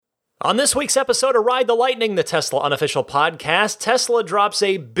On this week's episode of Ride the Lightning, the Tesla unofficial podcast, Tesla drops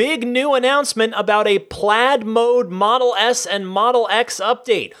a big new announcement about a Plaid mode Model S and Model X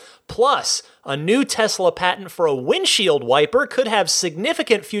update. Plus, a new Tesla patent for a windshield wiper could have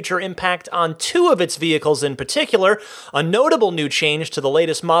significant future impact on two of its vehicles in particular, a notable new change to the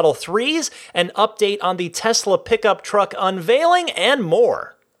latest Model 3s, an update on the Tesla pickup truck unveiling, and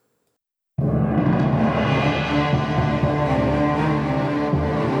more.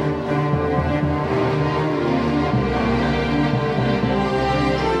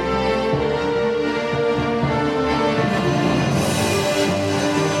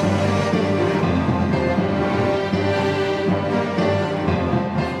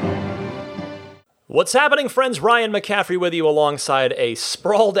 What's happening, friends? Ryan McCaffrey with you alongside a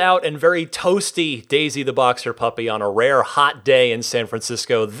sprawled out and very toasty Daisy the Boxer puppy on a rare hot day in San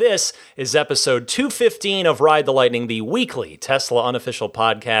Francisco. This is episode 215 of Ride the Lightning, the weekly Tesla unofficial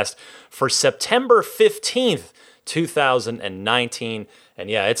podcast for September 15th, 2019. And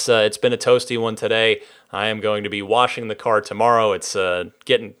yeah, it's been a toasty one today. I am going to be washing the car tomorrow. It's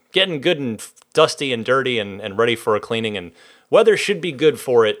getting good and dusty and dirty and ready for a cleaning, and weather should be good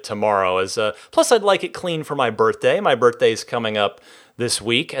for it tomorrow. Plus, I'd like it clean for my birthday. My birthday's coming up this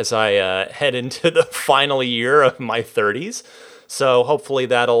week as I head into the final year of my 30s. So hopefully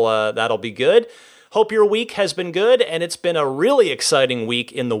that'll be good. Hope your week has been good, and it's been a really exciting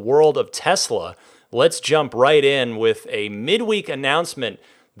week in the world of Tesla. Let's jump right in with a midweek announcement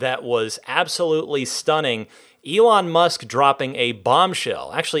that was absolutely stunning. Elon Musk dropping a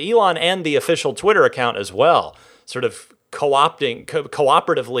bombshell. Actually, Elon and the official Twitter account as well, sort of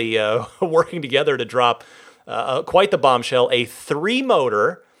cooperatively working together to drop quite the bombshell. A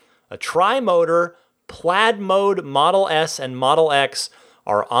tri-motor, Plaid mode Model S and Model X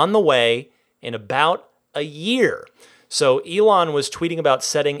are on the way in about a year. So Elon was tweeting about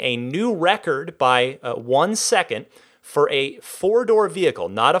setting a new record by 1 second for a four-door vehicle,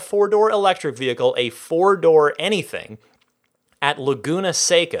 not a four-door electric vehicle, a four-door anything at Laguna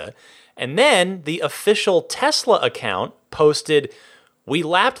Seca. And then the official Tesla account posted, "We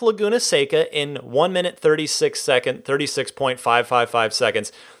lapped Laguna Seca in 1 minute 36.555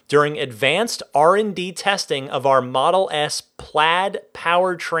 seconds during advanced R&D testing of our Model S Plaid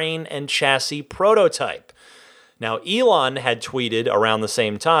powertrain and chassis prototype." Now, Elon had tweeted around the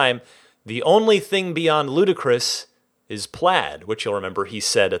same time, "The only thing beyond ludicrous is Plaid," which you'll remember he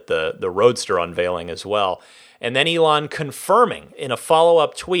said at the Roadster unveiling as well. And then Elon confirming in a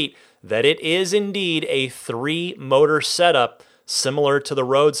follow-up tweet that it is indeed a three-motor setup similar to the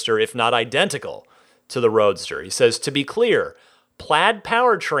Roadster, if not identical to the Roadster. He says, "To be clear, Plaid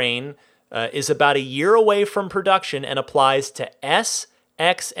powertrain is about a year away from production and applies to S,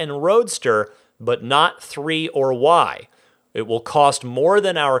 X, and Roadster, but not 3 or Y. It will cost more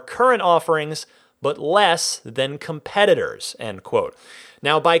than our current offerings, but less than competitors," end quote.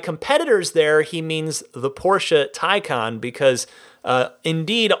 Now, by competitors there, he means the Porsche Taycan, because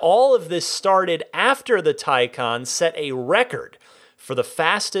indeed, all of this started after the Taycan set a record for the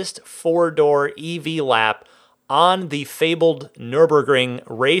fastest four-door EV lap on the fabled Nürburgring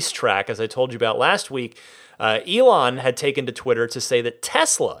racetrack. As I told you about last week, Elon had taken to Twitter to say that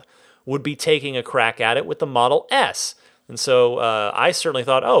Tesla would be taking a crack at it with the Model S. And so I certainly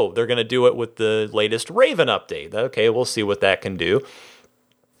thought, they're going to do it with the latest Raven update. Okay, we'll see what that can do.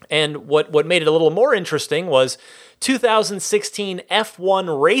 And what made it a little more interesting was 2016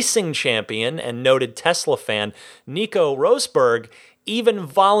 F1 racing champion and noted Tesla fan Nico Rosberg even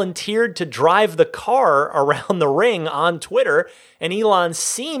volunteered to drive the car around the ring on Twitter, and Elon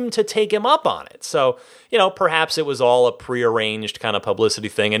seemed to take him up on it. So, perhaps it was all a prearranged kind of publicity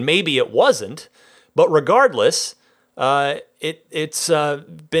thing, and maybe it wasn't. But regardless, it's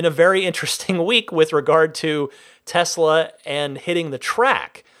been a very interesting week with regard to Tesla and hitting the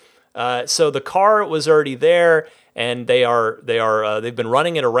track. So the car was already there, and they've been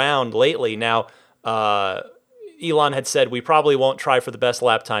running it around lately. Now, Elon had said, "We probably won't try for the best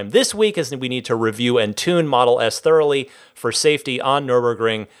lap time this week, as we need to review and tune Model S thoroughly for safety on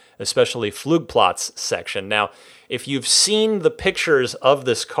Nürburgring, especially Flugplatz section." Now, if you've seen the pictures of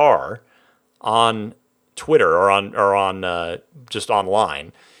this car on Twitter or on just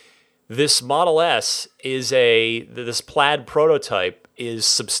online, this Model S this Plaid prototype is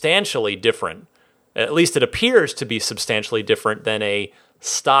substantially different. At least it appears to be substantially different than a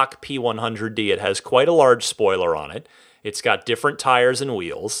stock P100D. It has quite a large spoiler on it. It's got different tires and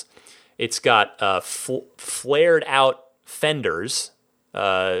wheels. It's got flared out fenders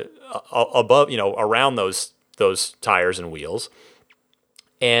above, around those tires and wheels.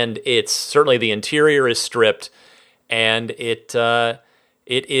 And it's certainly, the interior is stripped, and it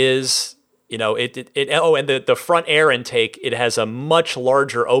it is, and the front air intake, it has a much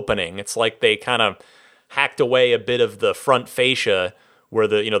larger opening. It's like they kind of hacked away a bit of the front fascia where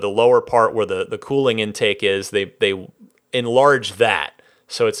the lower part where the cooling intake is. They enlarged that.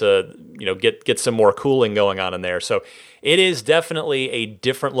 So it's get some more cooling going on in there. So it is definitely a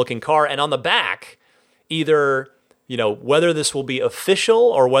different looking car. And on the back, either, whether this will be official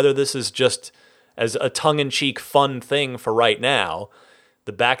or whether this is just as a tongue-in-cheek fun thing for right now,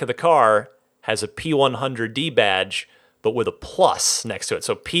 the back of the car has a P100D badge, but with a plus next to it.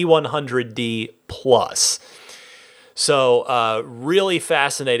 So P100D plus. So really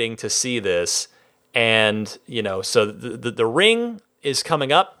fascinating to see this. And, so the ring is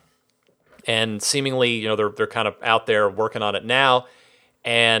coming up, and seemingly, they're kind of out there working on it now.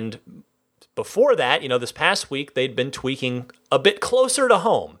 And before that, this past week, they'd been tweaking a bit closer to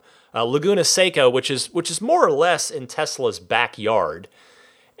home. Laguna Seca, which is more or less in Tesla's backyard.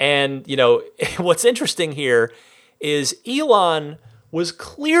 And, what's interesting here is Elon was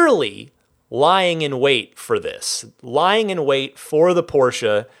clearly lying in wait for this, lying in wait for the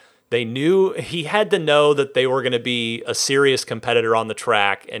Porsche. They knew he had to know that they were going to be a serious competitor on the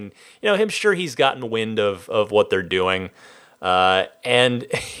track. And, I'm sure he's gotten wind of what they're doing. But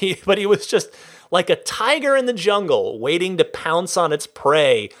he was just like a tiger in the jungle waiting to pounce on its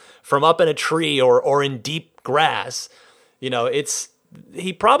prey from up in a tree or in deep grass.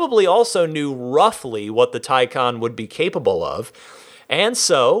 He probably also knew roughly what the Taycan would be capable of. And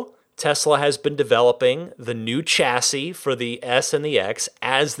so Tesla has been developing the new chassis for the S and the X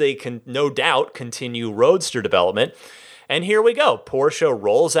as they can no doubt continue Roadster development. And here we go. Porsche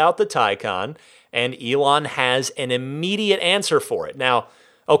rolls out the Taycan, and Elon has an immediate answer for it. Now,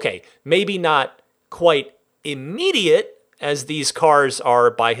 okay, maybe not quite immediate, as these cars are,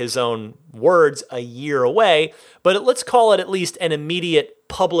 by his own words, a year away, but let's call it at least an immediate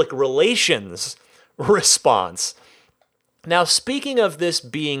public relations response. Now, speaking of this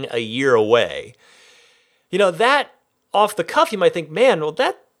being a year away, that off the cuff, you might think, man, well,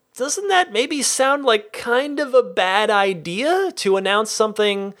 doesn't that maybe sound like kind of a bad idea to announce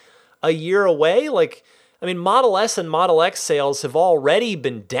something a year away? Model S and Model X sales have already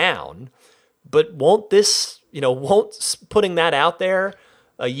been down, but won't putting that out there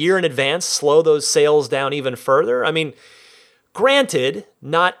a year in advance slow those sales down even further? Granted,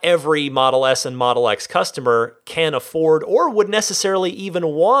 not every Model S and Model X customer can afford or would necessarily even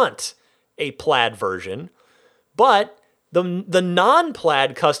want a Plaid version, but the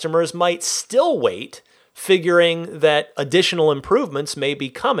non-Plaid customers might still wait, figuring that additional improvements may be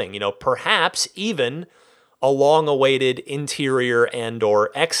coming, perhaps even a long-awaited interior and or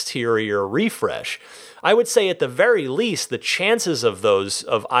exterior refresh. I would say at the very least, the chances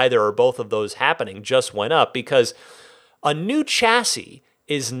of either or both of those happening just went up, because a new chassis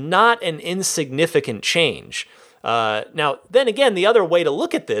is not an insignificant change. Now, then again, the other way to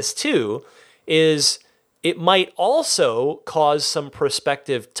look at this too is it might also cause some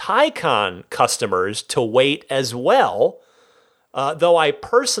prospective Taycan customers to wait as well. Though I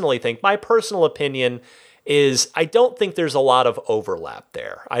personally think, my personal opinion is, I don't think there's a lot of overlap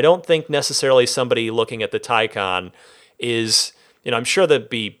there. I don't think necessarily somebody looking at the Taycan is, I'm sure they'd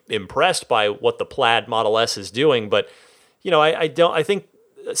be impressed by what the Plaid Model S is doing, but I think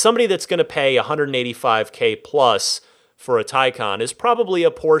somebody that's going to pay $185K plus for a Taycan is probably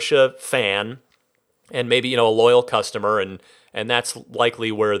a Porsche fan and maybe, a loyal customer, and that's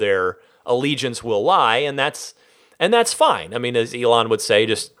likely where their allegiance will lie, and that's fine. As Elon would say,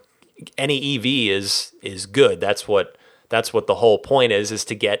 just any EV is good. That's what the whole point is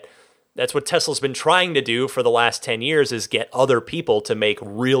to get. That's what Tesla's been trying to do for the last 10 years, is get other people to make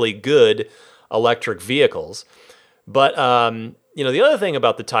really good electric vehicles. But, the other thing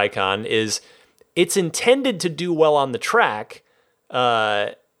about the Taycan is it's intended to do well on the track.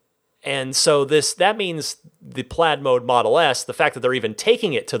 And so that means the Plaid mode Model S, the fact that they're even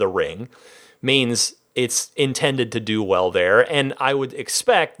taking it to the ring, means it's intended to do well there. And I would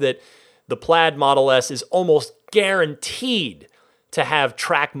expect that the Plaid Model S is almost guaranteed to have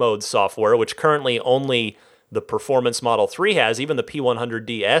track mode software, which currently only the Performance Model 3 has. Even the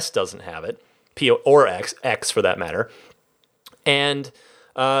P100DS doesn't have it. P or X for that matter. And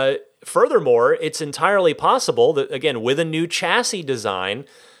furthermore, it's entirely possible that, again, with a new chassis design,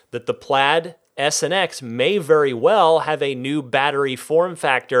 that the Plaid S and X may very well have a new battery form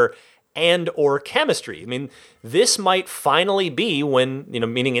factor and or chemistry. This might finally be when,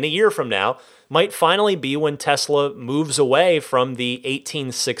 meaning in a year from now, might finally be when Tesla moves away from the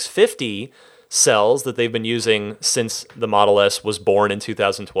 18650 cells that they've been using since the Model S was born in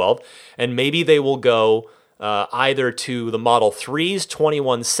 2012. And maybe they will go either to the Model 3's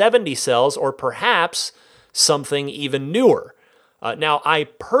 2170 cells or perhaps something even newer. Now, I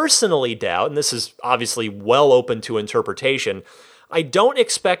personally doubt, and this is obviously well open to interpretation, I don't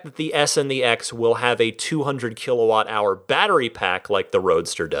expect that the S and the X will have a 200 kilowatt hour battery pack like the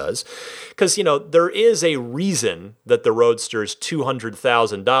Roadster does. Because, there is a reason that the Roadster's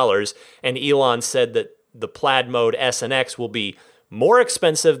 $200,000, and Elon said that the Plaid Mode S and X will be more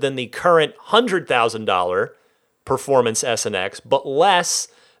expensive than the current $100,000 performance S and X, but less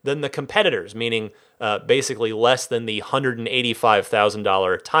than the competitors, meaning basically less than the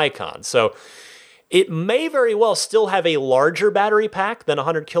 $185,000 Taycan. So it may very well still have a larger battery pack than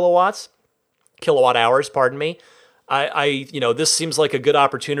 100 kilowatt hours, pardon me. This seems like a good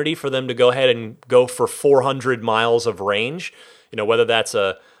opportunity for them to go ahead and go for 400 miles of range, whether that's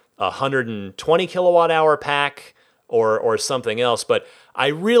a 120 kilowatt hour pack or something else. But I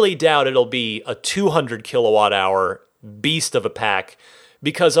really doubt it'll be a 200 kilowatt hour beast of a pack,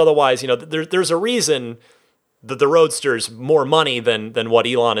 because otherwise, there's a reason that the Roadster's more money than what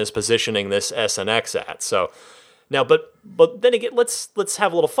Elon is positioning this S and X at. So now, but then again, let's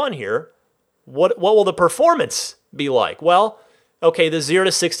have a little fun here. What will the performance be like? Well, okay, the 0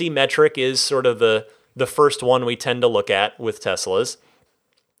 to 60 metric is sort of the first one we tend to look at with Teslas,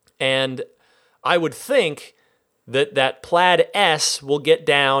 and I would think that Plaid S will get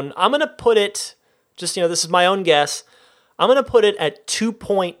down. I'm going to put it, just this is my own guess, I'm going to put it at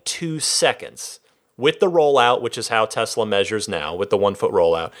 2.2 seconds. With the rollout, which is how Tesla measures now, with the 1 foot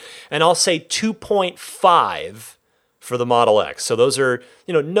rollout. And I'll say 2.5 for the Model X. So those are,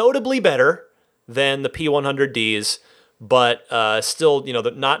 notably better than the P100Ds, but still,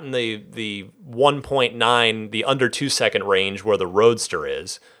 not in the 1.9, the under 2 second range where the Roadster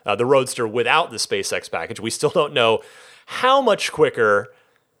is. The Roadster without the SpaceX package. We still don't know how much quicker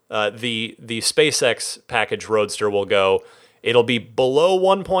the SpaceX package Roadster will go. It'll be below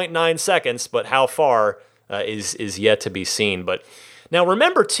 1.9 seconds, but how far is yet to be seen. But now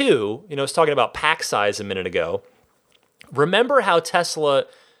remember too, I was talking about pack size a minute ago. Remember how Tesla,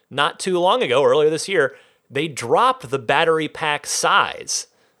 not too long ago, earlier this year, they dropped the battery pack size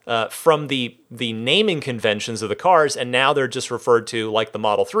from the naming conventions of the cars, and now they're just referred to, like the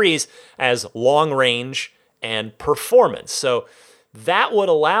Model 3s, as long range and performance. So that would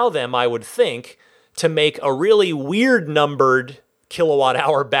allow them, I would think, to make a really weird numbered kilowatt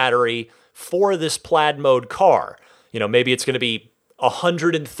hour battery for this Plaid Mode car. Maybe it's going to be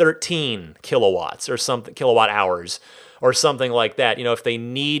 113 kilowatts or something, kilowatt hours or something like that. If they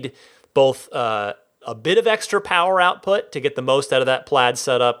need both a bit of extra power output to get the most out of that Plaid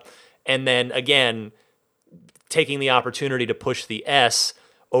setup, and then again, taking the opportunity to push the S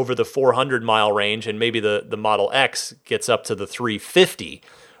over the 400 mile range, and maybe the Model X gets up to the 350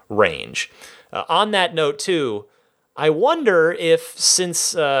 range. On that note, too, I wonder if,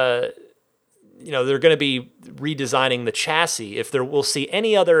 since they're going to be redesigning the chassis, if we'll see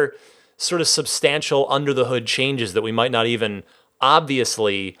any other sort of substantial under-the-hood changes that we might not even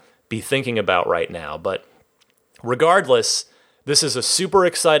obviously be thinking about right now. But regardless, this is a super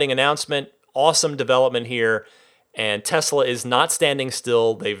exciting announcement, awesome development here, and Tesla is not standing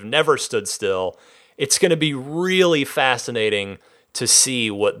still. They've never stood still. It's going to be really fascinating to see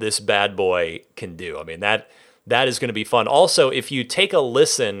what this bad boy can do. I mean, that is going to be fun. Also, if you take a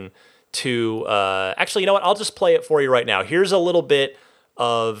listen to, actually, you know what? I'll just play it for you right now. Here's a little bit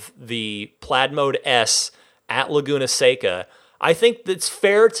of the Plaid Mode S at Laguna Seca. I think it's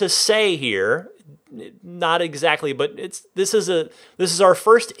fair to say here, not exactly, but this is our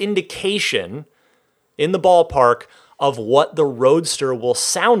first indication in the ballpark of what the Roadster will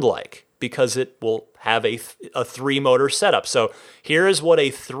sound like, because it will have a 3-motor setup. So here is what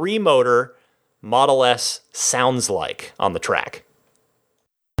a 3-motor Model S sounds like on the track.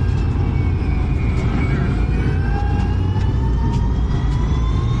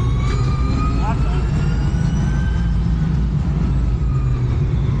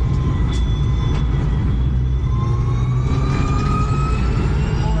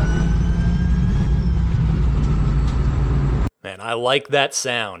 Man, I like that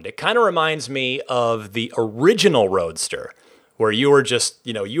sound. It kind of reminds me of the original Roadster, where you were just,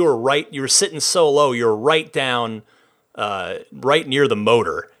 you were sitting so low, you were right down, right near the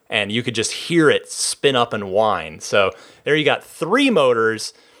motor, and you could just hear it spin up and whine. So there you got 3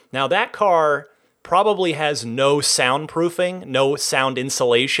 motors. Now that car probably has no soundproofing, no sound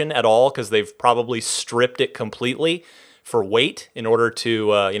insulation at all, because they've probably stripped it completely for weight in order to,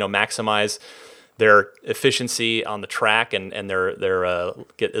 maximize their efficiency on the track and their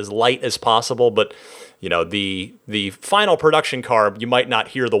get as light as possible. But the final production car, you might not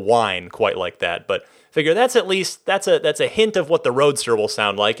hear the whine quite like that. But Figure that's at least that's a hint of what the Roadster will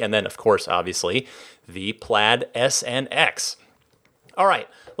sound like, and then of course, obviously, the Plaid S and X. All right,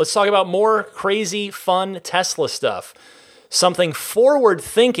 let's talk about more crazy, fun Tesla stuff. Something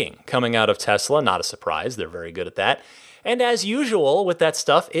forward-thinking coming out of Tesla, not a surprise, they're very good at that. And as usual with that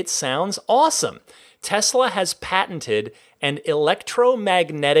stuff, it sounds awesome. Tesla has patented an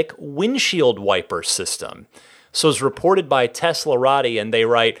electromagnetic windshield wiper system. So it's reported by Teslarati, and they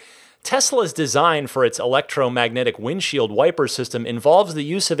write, Tesla's design for its electromagnetic windshield wiper system involves the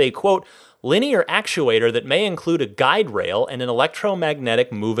use of a, quote, linear actuator that may include a guide rail and an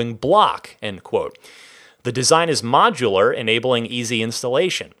electromagnetic moving block, end quote. The design is modular, enabling easy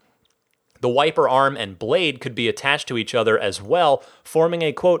installation. The wiper arm and blade could be attached to each other as well, forming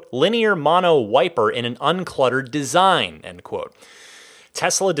a, quote, linear mono wiper in an uncluttered design, end quote.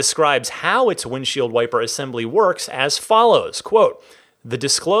 Tesla describes how its windshield wiper assembly works as follows, quote, the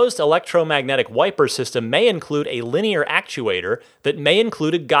disclosed electromagnetic wiper system may include a linear actuator that may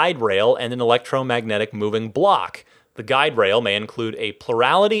include a guide rail and an electromagnetic moving block. The guide rail may include a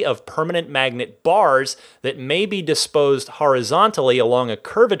plurality of permanent magnet bars that may be disposed horizontally along a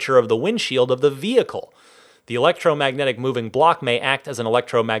curvature of the windshield of the vehicle. The electromagnetic moving block may act as an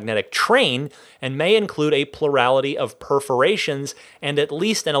electromagnetic train and may include a plurality of perforations and at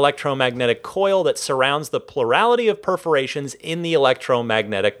least an electromagnetic coil that surrounds the plurality of perforations in the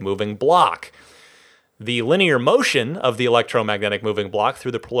electromagnetic moving block. The linear motion of the electromagnetic moving block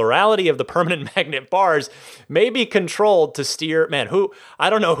through the plurality of the permanent magnet bars may be controlled to steer. Man, I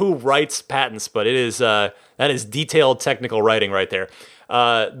don't know who writes patents, but that is detailed technical writing right there.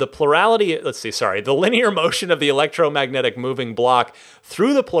 The linear motion of the electromagnetic moving block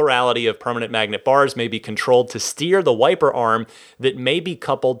through the plurality of permanent magnet bars may be controlled to steer the wiper arm that may be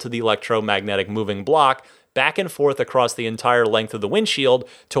coupled to the electromagnetic moving block back and forth across the entire length of the windshield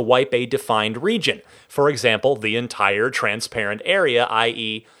to wipe a defined region. For example, the entire transparent area,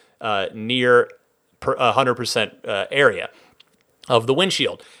 i.e. near 100% area of the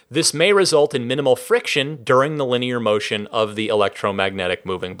windshield. This may result in minimal friction during the linear motion of the electromagnetic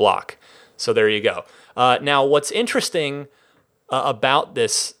moving block. So there you go. Now, what's interesting about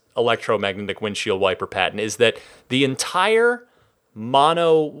this electromagnetic windshield wiper patent is that the entire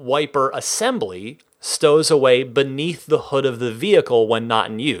mono wiper assembly stows away beneath the hood of the vehicle when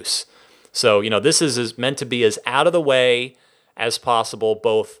not in use. So, this is meant to be as out of the way as possible,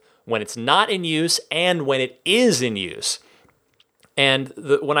 both when it's not in use and when it is in use. And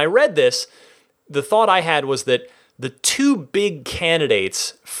when I read this, the thought I had was that the two big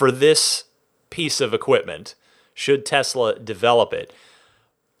candidates for this piece of equipment, should Tesla develop it,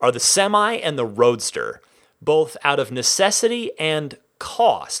 are the Semi and the Roadster, both out of necessity and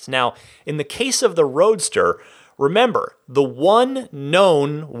cost. Now, in the case of the Roadster, remember, the one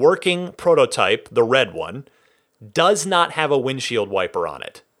known working prototype, the red one, does not have a windshield wiper on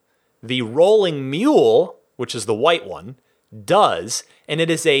it. The Rolling Mule, which is the white one, does, and it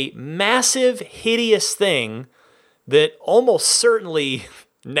is a massive, hideous thing that almost certainly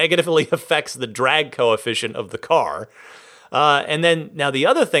negatively affects the drag coefficient of the car. And then, now the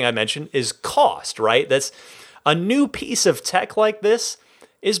other thing I mentioned is cost, right? That's a new piece of tech like this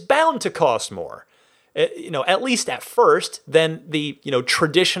is bound to cost more, at least at first, than the,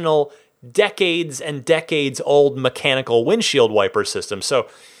 traditional decades and decades old mechanical windshield wiper system. So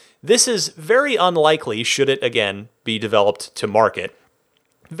this is very unlikely, should it again be developed to market,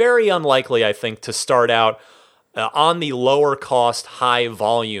 very unlikely, I think, to start out on the lower cost, high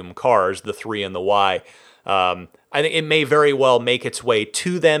volume cars, the 3 and the Y. I think it may very well make its way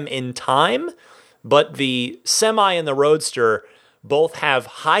to them in time, but the Semi and the Roadster both have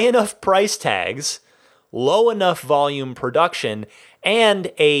high enough price tags, low enough volume production,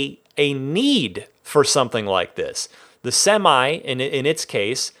 and a need for something like this. The Semi, in its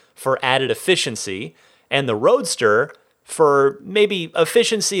case, for added efficiency, and the Roadster for maybe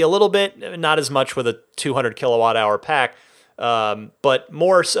efficiency a little bit, not as much with a 200 kilowatt hour pack, but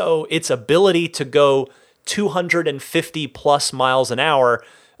more so its ability to go 250 plus miles an hour.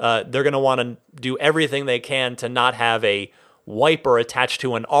 They're going to want to do everything they can to not have a wiper attached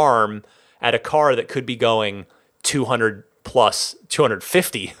to an arm at a car that could be going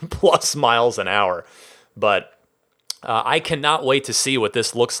 250 plus miles an hour. But I cannot wait to see what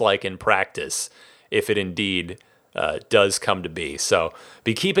this looks like in practice, if it indeed does come to be. So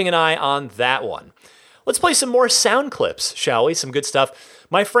be keeping an eye on that one. Let's play some more sound clips, shall we? Some good stuff.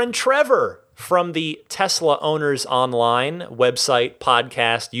 My friend Trevor from the Tesla Owners Online website,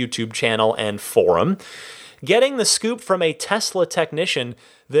 podcast, YouTube channel, and forum, getting the scoop from a Tesla technician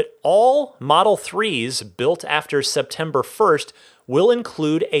that all Model 3s built after September 1st will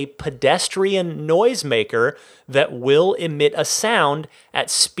include a pedestrian noisemaker that will emit a sound at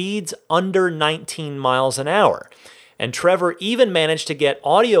speeds under 19 miles an hour. And Trevor even managed to get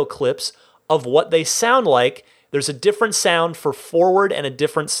audio clips of what they sound like. There's a different sound for forward and a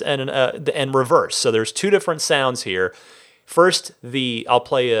different and reverse. So there's two different sounds here. First, I'll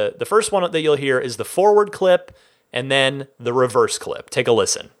play the first one that you'll hear is the forward clip, and then the reverse clip. Take a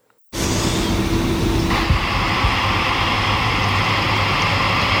listen.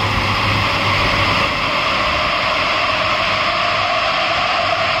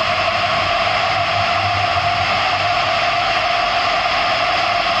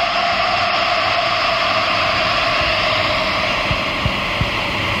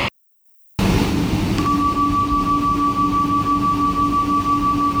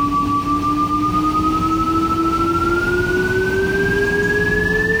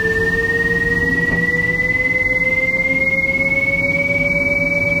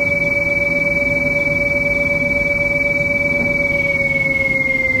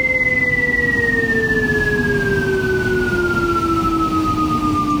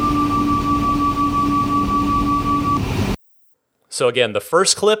 So again, the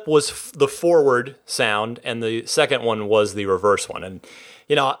first clip was the forward sound, and the second one was the reverse one. And,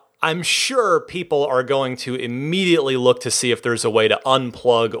 I'm sure people are going to immediately look to see if there's a way to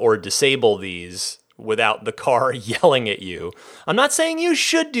unplug or disable these without the car yelling at you. I'm not saying you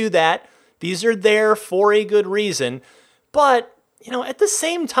should do that. These are there for a good reason. But, at the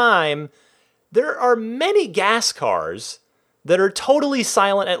same time, there are many gas cars that are totally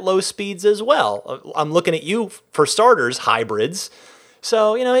silent at low speeds as well. I'm looking at you, for starters, hybrids.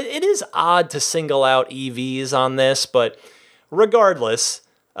 So, it is odd to single out EVs on this, but regardless,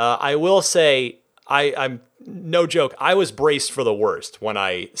 I will say, I'm no joke, I was braced for the worst when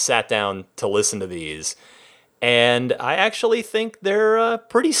I sat down to listen to these, and I actually think they're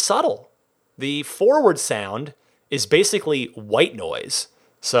pretty subtle. The forward sound is basically white noise,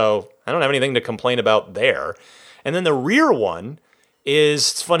 so I don't have anything to complain about there. And then the rear one is,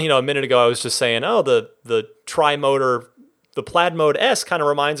 it's funny, a minute ago I was just saying, the tri-motor, the Plaid Mode S kind of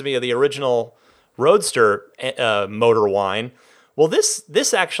reminds me of the original Roadster motor whine. Well,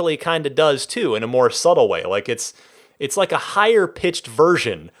 this actually kind of does too, in a more subtle way. Like it's like a higher pitched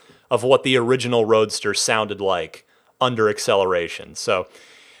version of what the original Roadster sounded like under acceleration. So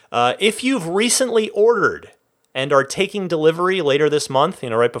if you've recently ordered and are taking delivery later this month,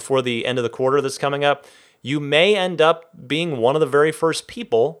 right before the end of the quarter that's coming up, you may end up being one of the very first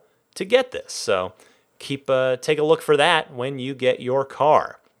people to get this. So take a look for that when you get your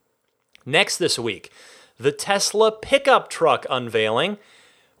car. Next this week, the Tesla pickup truck unveiling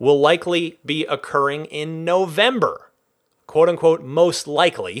will likely be occurring in November. Quote unquote, most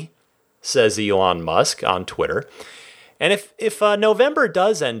likely, says Elon Musk on Twitter. And if November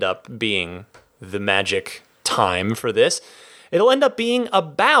does end up being the magic time for this, it'll end up being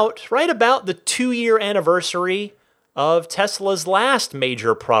right about the 2-year anniversary of Tesla's last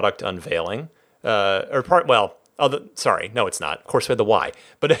major product unveiling. Sorry, no, it's not. Of course, we had the Y.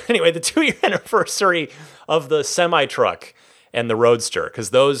 But anyway, the 2-year anniversary of the semi-truck and the Roadster, because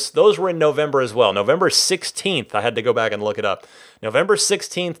those were in November as well. November 16th, I had to go back and look it up. November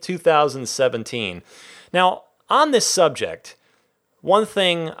 16th, 2017. Now, on this subject, one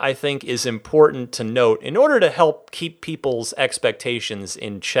thing I think is important to note in order to help keep people's expectations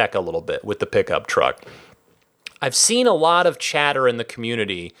in check a little bit with the pickup truck. I've seen a lot of chatter in the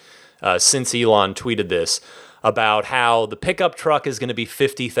community since Elon tweeted this about how the pickup truck is going to be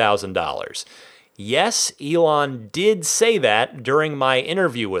 $50,000. Yes, Elon did say that during my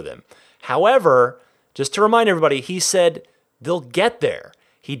interview with him. However, just to remind everybody, he said they'll get there.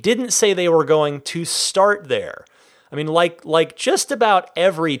 He didn't say they were going to start there. I mean, like just about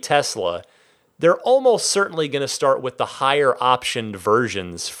every Tesla, they're almost certainly going to start with the higher optioned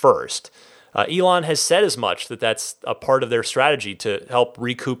versions first. Elon has said as much, that's a part of their strategy to help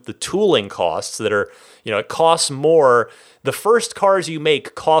recoup the tooling costs that are, it costs more. The first cars you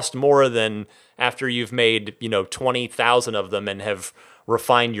make cost more than after you've made, 20,000 of them and have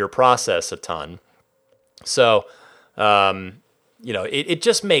refined your process a ton. So, it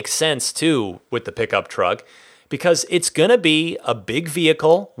just makes sense too with the pickup truck, because it's going to be a big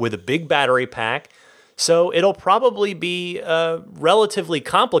vehicle with a big battery pack. So it'll probably be relatively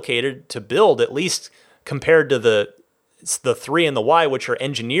complicated to build, at least compared to the 3 and the Y, which are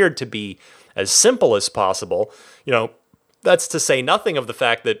engineered to be as simple as possible. That's to say nothing of the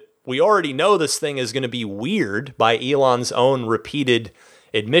fact that we already know this thing is going to be weird by Elon's own repeated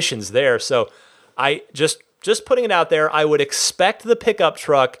admissions there. So I just putting it out there, I would expect the pickup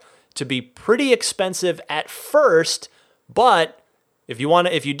truck to be pretty expensive at first, but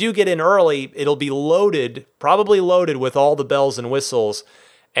if you do get in early, it'll be loaded, probably loaded with all the bells and whistles.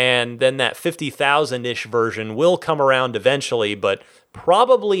 And then that 50,000-ish version will come around eventually, but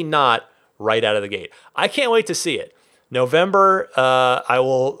probably not right out of the gate. I can't wait to see it. November,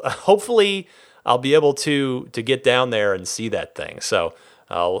 hopefully I'll be able to get down there and see that thing. So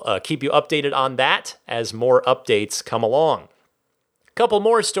I'll keep you updated on that as more updates come along. A couple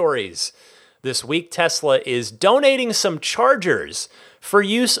more stories. This week, Tesla is donating some chargers for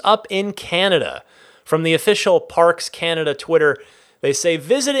use up in Canada. From the official Parks Canada Twitter, they say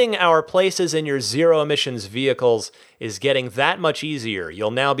visiting our places in your zero-emissions vehicles is getting that much easier.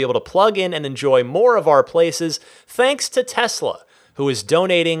 You'll now be able to plug in and enjoy more of our places thanks to Tesla, who is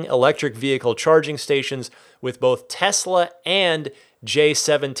donating electric vehicle charging stations with both Tesla and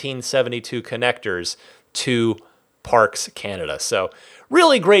J1772 connectors to Parks Canada. So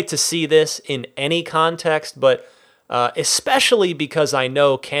really great to see this in any context, but especially because I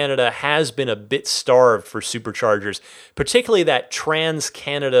know Canada has been a bit starved for superchargers, particularly that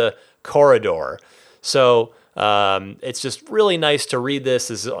Trans-Canada corridor. So it's just really nice to read this.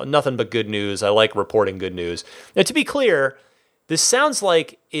 This is nothing but good news. I like reporting good news. Now, to be clear, this sounds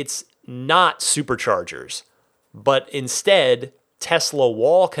like it's not superchargers, but instead Tesla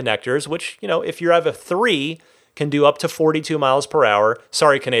wall connectors, which, if you have a 3, can do up to 42 miles per hour.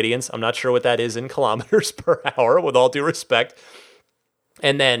 Sorry, Canadians, I'm not sure what that is in kilometers per hour, with all due respect.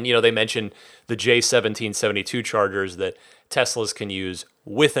 And then, they mentioned the J1772 chargers that Teslas can use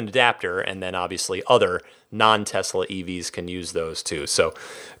with an adapter, and then obviously other non-Tesla EVs can use those too. So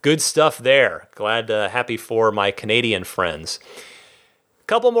good stuff there. Happy for my Canadian friends.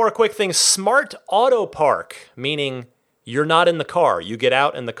 Couple more quick things. Smart Auto Park, meaning you're not in the car. You get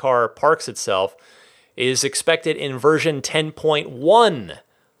out and the car parks itself, is expected in version 10.1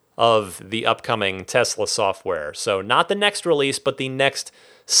 of the upcoming Tesla software. So not the next release, but the next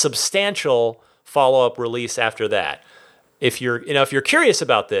substantial follow-up release after that. If you're curious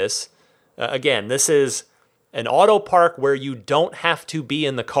about this, again, this is an auto park where you don't have to be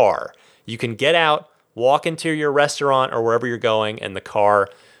in the car. You can get out, walk into your restaurant or wherever you're going, and the car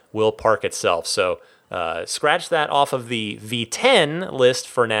will park itself. So scratch that off of the V10 list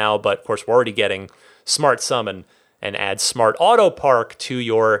for now, but of course we're already getting Smart Summon, and add Smart Auto Park to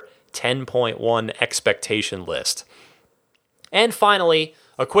your 10.1 expectation list. And finally,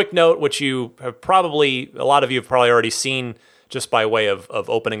 a quick note, which a lot of you have probably already seen just by way of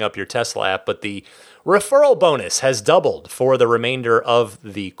opening up your Tesla app, but the referral bonus has doubled for the remainder of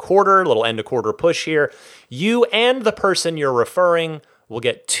the quarter, little end of quarter push here. You and the person you're referring will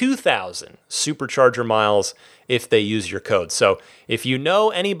get 2,000 supercharger miles if they use your code. So if you know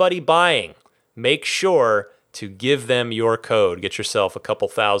anybody buying, make sure to give them your code. Get yourself a couple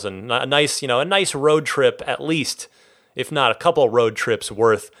thousand, a nice road trip at least, if not a couple road trips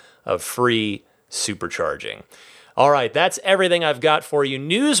worth of free supercharging. All right, that's everything I've got for you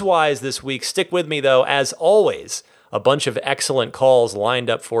news-wise this week. Stick with me, though, as always. A bunch of excellent calls lined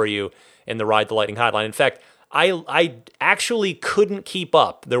up for you in the Ride the Lightning hotline. In fact, I actually couldn't keep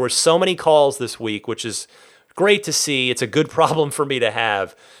up. There were so many calls this week, which is great to see. It's a good problem for me to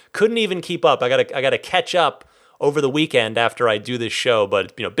have. Couldn't even keep up. I gotta catch up over the weekend after I do this show.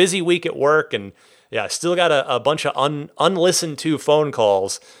 But busy week at work, and yeah, still got a bunch of unlistened to phone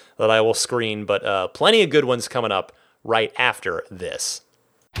calls that I will screen. But plenty of good ones coming up right after this.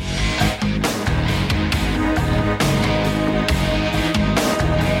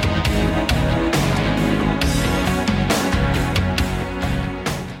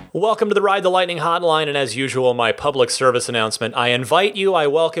 Welcome to the Ride the Lightning hotline, and as usual, my public service announcement. I invite you, I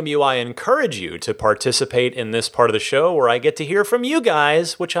welcome you, I encourage you to participate in this part of the show where I get to hear from you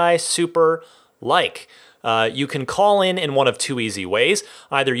guys, which I super like. You can call in one of two easy ways.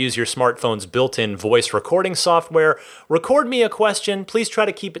 Either use your smartphone's built-in voice recording software, record me a question, please try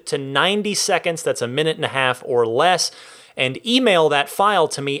to keep it to 90 seconds, that's a minute and a half or less, and email that file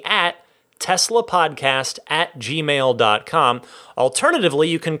to me at teslapodcast@gmail.com. Alternatively,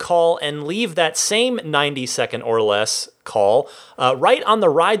 you can call and leave that same 90-second or less call right on the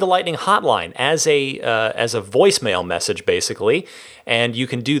Ride the Lightning hotline as a voicemail message, basically. And you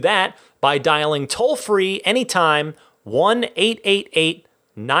can do that by dialing toll-free anytime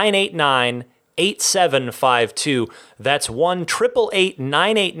 1-888-989-8752. That's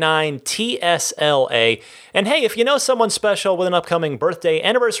 1-888-989-TSLA. And hey, if you know someone special with an upcoming birthday,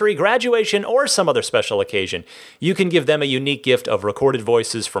 anniversary, graduation, or some other special occasion, you can give them a unique gift of recorded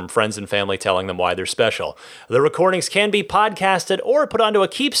voices from friends and family telling them why they're special. The recordings can be podcasted or put onto a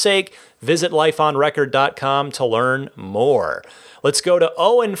keepsake. Visit lifeonrecord.com to learn more. Let's go to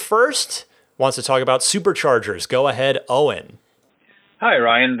Owen first. Wants to talk about superchargers. Go ahead, Owen. Hi,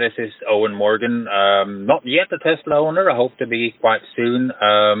 Ryan. This is Owen Morgan. Not yet a Tesla owner. I hope to be quite soon.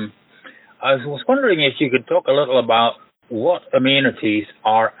 I was wondering if you could talk a little about what amenities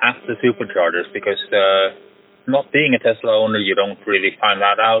are at the superchargers, because not being a Tesla owner, you don't really find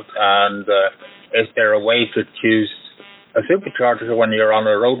that out. And is there a way to choose a supercharger when you're on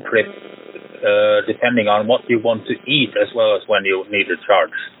a road trip, depending on what you want to eat as well as when you need a charge?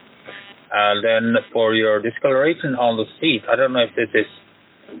 And then for your discoloration on the seat, I don't know if this is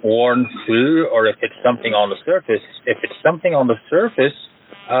worn through or if it's something on the surface. If it's something on the surface,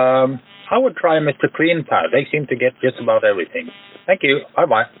 I would try Mr. Clean Pad. They seem to get just about everything. Thank you.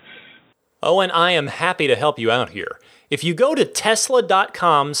 Bye-bye. Owen, I am happy to help you out here. If you go to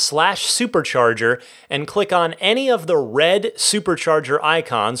tesla.com/supercharger and click on any of the red supercharger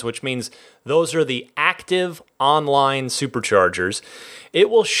icons, which means those are the active online superchargers, it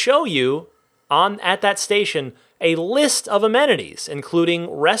will show you at that station a list of amenities, including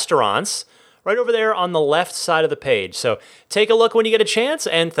restaurants, right over there on the left side of the page. So take a look when you get a chance,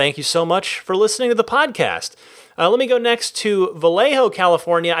 and thank you so much for listening to the podcast. Let me go next to Vallejo,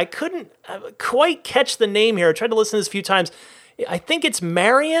 California. I couldn't quite catch the name here. I tried to listen to this a few times. I think it's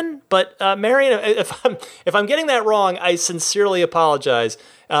Marion, but Marion, if I'm getting that wrong, I sincerely apologize.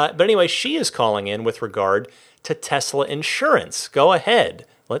 But anyway, she is calling in with regard to Tesla insurance. Go ahead.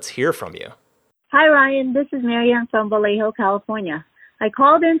 Let's hear from you. Hi, Ryan. This is Marian from Vallejo, California. I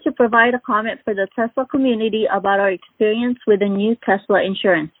called in to provide a comment for the Tesla community about our experience with the new Tesla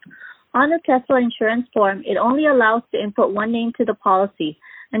insurance. On the Tesla insurance form, it only allows to input one name to the policy,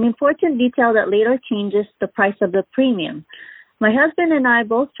 an important detail that later changes the price of the premium. My husband and I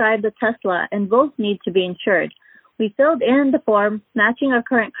both drive the Tesla and both need to be insured. We filled in the form, matching our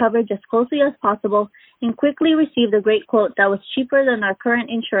current coverage as closely as possible, and quickly received a great quote that was cheaper than our current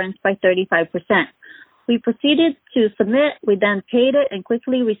insurance by 35%. We proceeded to submit, we then paid it, and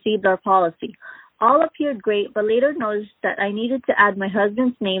quickly received our policy. All appeared great, but later noticed that I needed to add my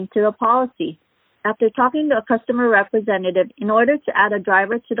husband's name to the policy. After talking to a customer representative, in order to add a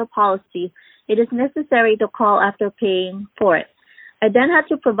driver to the policy, it is necessary to call after paying for it. I then had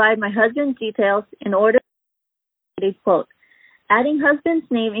to provide my husband's details in order to quote. Adding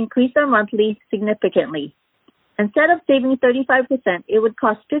husband's name increased our monthly significantly. Instead of saving 35%, it would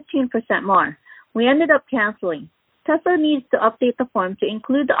cost 15% more. We ended up canceling. Tesla needs to update the form to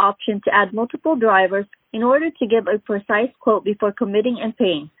include the option to add multiple drivers in order to give a precise quote before committing and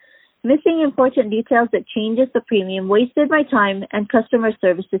paying. Missing important details that changes the premium wasted my time and customer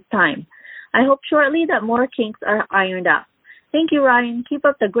service's time. I hope shortly that more kinks are ironed out. Thank you, Ryan. Keep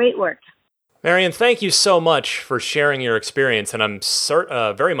up the great work. Marian, thank you so much for sharing your experience, and I'm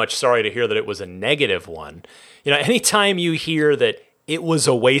very much sorry to hear that it was a negative one. You know, anytime you hear that it was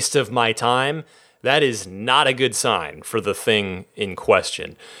a waste of my time, that is not a good sign for the thing in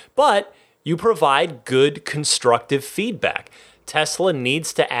question. But you provide good, constructive feedback. Tesla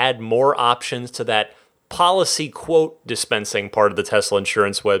needs to add more options to that policy quote dispensing part of the Tesla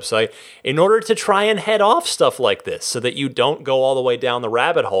insurance website in order to try and head off stuff like this so that you don't go all the way down the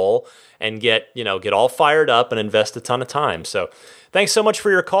rabbit hole and get all fired up and invest a ton of time. So thanks so much for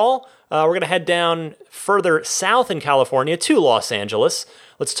your call. We're going to head down further south in California to Los Angeles.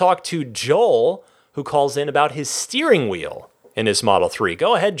 Let's talk to Joel, who calls in about his steering wheel in his Model 3.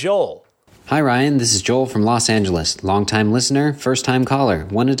 Go ahead, Joel. Hi, Ryan. This is Joel from Los Angeles. Longtime listener, first-time caller.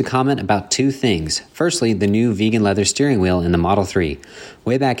 Wanted to comment about two things. Firstly, the new vegan leather steering wheel in the Model 3.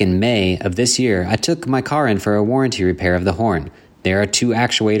 Way back in May of this year, I took my car in for a warranty repair of the horn. There are two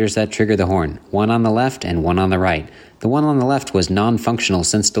actuators that trigger the horn, one on the left and one on the right. The one on the left was non-functional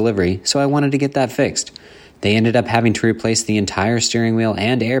since delivery, so I wanted to get that fixed. They ended up having to replace the entire steering wheel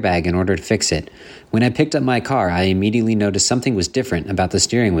and airbag in order to fix it. When I picked up my car, I immediately noticed something was different about the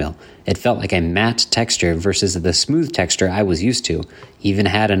steering wheel. It felt like a matte texture versus the smooth texture I was used to. Even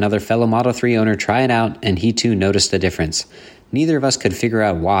had another fellow Model 3 owner try it out, and he too noticed the difference. Neither of us could figure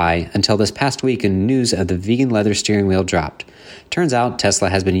out why until this past week when news of the vegan leather steering wheel dropped. Turns out Tesla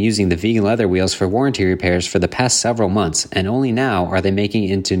has been using the vegan leather wheels for warranty repairs for the past several months, and only now are they making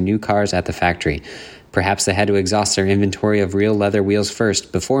it into new cars at the factory. Perhaps they had to exhaust their inventory of real leather wheels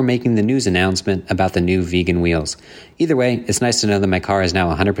first before making the news announcement about the new vegan wheels. Either way, it's nice to know that my car is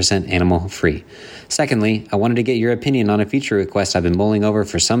now 100% animal-free. Secondly, I wanted to get your opinion on a feature request I've been mulling over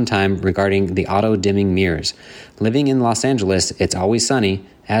for some time regarding the auto-dimming mirrors. Living in Los Angeles, it's always sunny.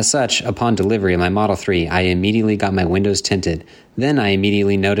 As such, upon delivery of my Model 3, I immediately got my windows tinted. Then I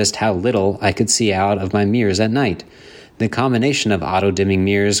immediately noticed how little I could see out of my mirrors at night. The combination of auto-dimming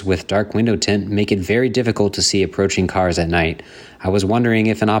mirrors with dark window tint make it very difficult to see approaching cars at night. I was wondering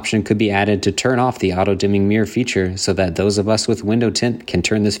if an option could be added to turn off the auto-dimming mirror feature so that those of us with window tint can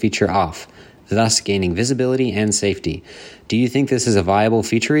turn this feature off, thus gaining visibility and safety. Do you think this is a viable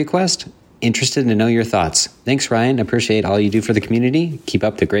feature request? Interested to know your thoughts. Thanks, Ryan. Appreciate all you do for the community. Keep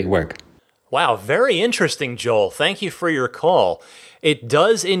up the great work. Wow, very interesting, Joel. Thank you for your call. It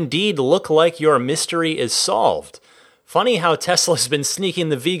does indeed look like your mystery is solved. Funny how Tesla's been sneaking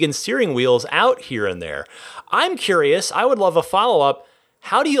the vegan steering wheels out here and there. I'm curious. I would love a follow-up.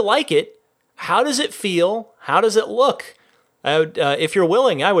 How do you like it? How does it feel? How does it look? If you're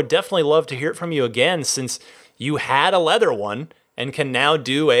willing, I would definitely love to hear it from you again, since you had a leather one and can now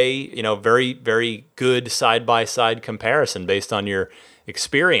do a very, very good side-by-side comparison based on your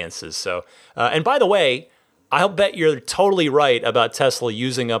experiences. So, and by the way, I'll bet you're totally right about Tesla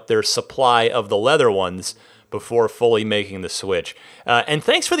using up their supply of the leather ones before fully making the switch. And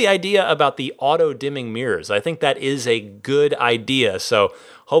thanks for the idea about the auto-dimming mirrors. I think that is a good idea. So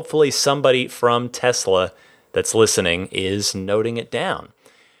hopefully somebody from Tesla that's listening is noting it down.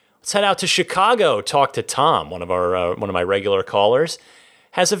 Let's head out to Chicago, talk to Tom, one of my regular callers,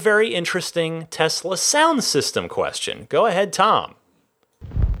 has a very interesting Tesla sound system question. Go ahead, Tom.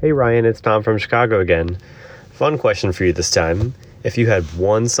 Hey Ryan, it's Tom from Chicago again. Fun question for you this time. If you had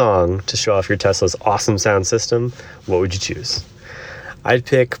one song to show off your Tesla's awesome sound system, what would you choose? I'd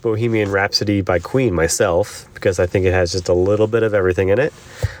pick Bohemian Rhapsody by Queen myself, because I think it has just a little bit of everything in it.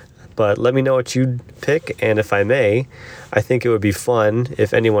 But let me know what you'd pick, and if I may, I think it would be fun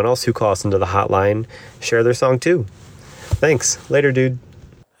if anyone else who calls into the hotline share their song too. Thanks. Later, dude.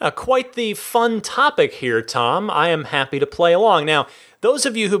 Quite the fun topic here, Tom. I am happy to play along. Now, those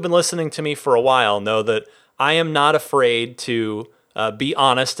of you who've been listening to me for a while know that I am not afraid to be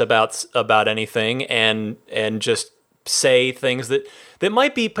honest about anything and just say things that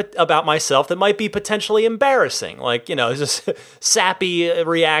might be about myself that might be potentially embarrassing, like just sappy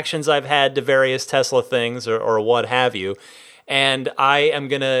reactions I've had to various Tesla things or what have you. And I am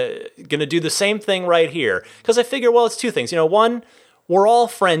gonna do the same thing right here because I figure, well, it's two things. One, we're all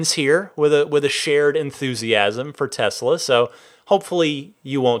friends here with a shared enthusiasm for Tesla, so hopefully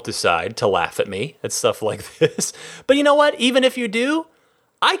you won't decide to laugh at me at stuff like this. But you know what? Even if you do,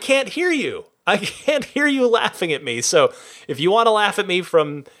 I can't hear you. I can't hear you laughing at me. So if you want to laugh at me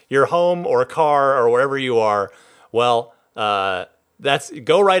from your home or car or wherever you are, well, go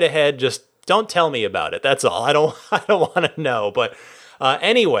right ahead. Just don't tell me about it. That's all. I don't want to know. But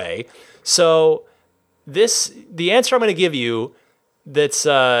anyway, so the answer I'm going to give you, that's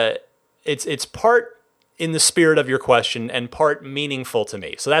it's part in the spirit of your question and part meaningful to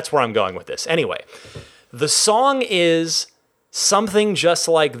me. So that's where I'm going with this. Anyway, the song is Something Just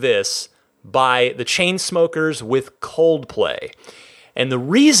Like This by the Chainsmokers with Coldplay. And the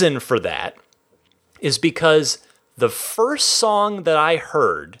reason for that is because the first song that I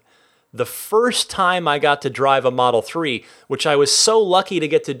heard, the first time I got to drive a Model 3, which I was so lucky to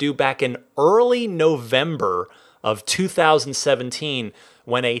get to do back in early November of 2017,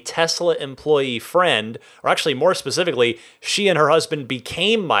 when a Tesla employee friend, or actually more specifically, she and her husband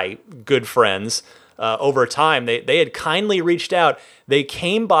became my good friends over time. They had kindly reached out. They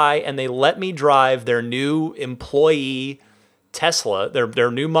came by and they let me drive their new employee Tesla,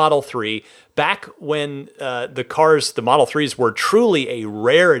 their new Model 3, back when the Model 3s were truly a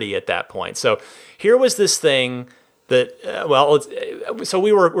rarity at that point. So here was this thing that, so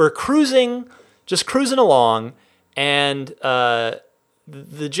we were cruising along, and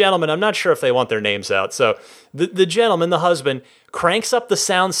the gentleman, I'm not sure if they want their names out, so the gentleman, the husband, cranks up the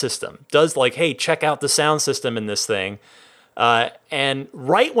sound system, does like, hey, check out the sound system in this thing. And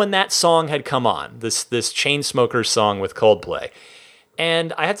right when that song had come on, this Chainsmokers song with Coldplay,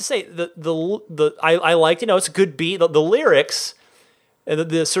 and I have to say, I liked, it's a good beat. The lyrics,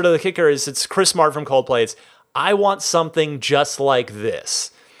 the sort of the kicker is, it's Chris Martin from Coldplay. It's, I want something just like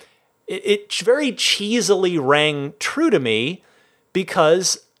this. It very cheesily rang true to me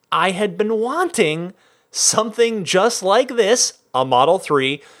because I had been wanting something just like this, a Model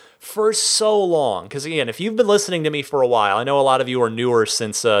 3, for so long. Because again, if you've been listening to me for a while, I know a lot of you are newer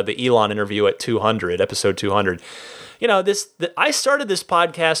since the Elon interview at episode 200. I started this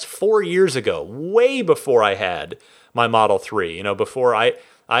podcast 4 years ago, way before I had my Model 3. Before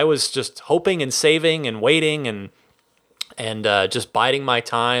I was just hoping and saving and waiting and just biding my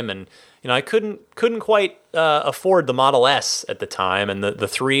time. And I couldn't quite afford the Model S at the time, and the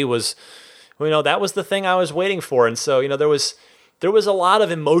 3 was, that was the thing I was waiting for. And so there was a lot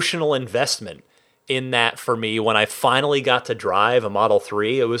of emotional investment in that for me when I finally got to drive a Model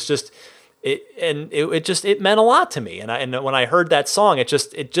 3. it meant a lot to me. And when I heard that song, it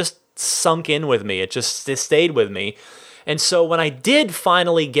just sunk in with me. It stayed with me. And so when I did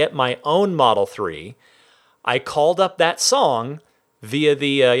finally get my own Model 3, I called up that song via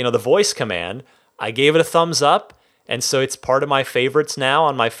the voice command. I gave it a thumbs up, and so it's part of my favorites now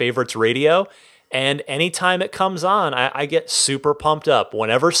on my favorites radio. And anytime it comes on, I get super pumped up.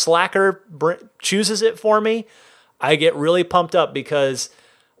 Whenever Slacker chooses it for me, I get really pumped up because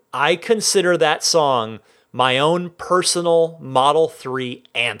I consider that song my own personal Model 3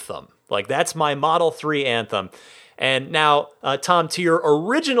 anthem. Like, that's my Model 3 anthem. And now, Tom, to your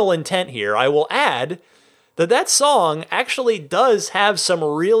original intent here, I will add that song actually does have some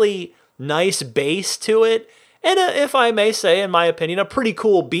really nice bass to it, and if I may say, in my opinion, a pretty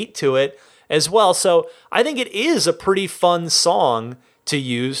cool beat to it as well. So I think it is a pretty fun song to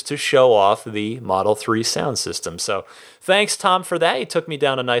use to show off the Model 3 sound system. So thanks, Tom, for that. You took me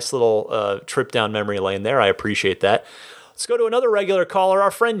down a nice little trip down memory lane there. I appreciate that. Let's go to another regular caller. Our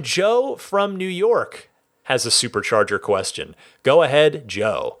friend Joe from New York has a supercharger question. Go ahead,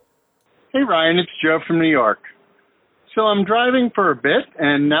 Joe. Hey, Ryan, it's Joe from New York. So I'm driving for a bit,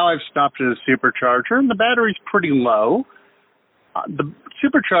 and now I've stopped at a supercharger, and the battery's pretty low. The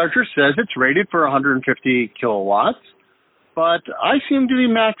supercharger says it's rated for 150 kilowatts, but I seem to be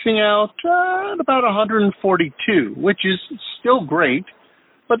maxing out at about 142, which is still great.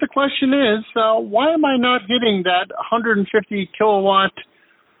 But the question is, why am I not hitting that 150 kilowatt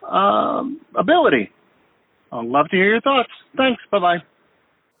ability? I'd love to hear your thoughts. Thanks. Bye-bye.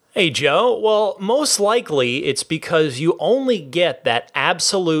 Hey, Joe. Well, most likely it's because you only get that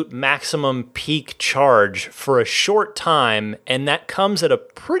absolute maximum peak charge for a short time, and that comes at a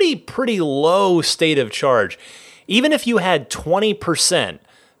pretty low state of charge. Even if you had 20%,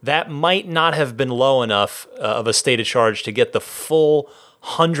 that might not have been low enough of a state of charge to get the full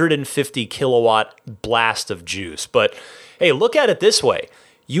 150 kilowatt blast of juice. But hey, look at it this way.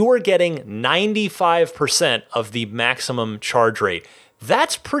 You are getting 95% of the maximum charge rate.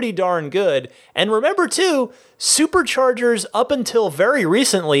 That's pretty darn good. And remember too, superchargers up until very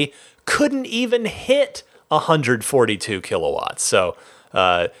recently couldn't even hit 142 kilowatts. So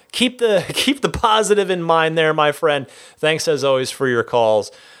keep the positive in mind there, my friend. Thanks as always for your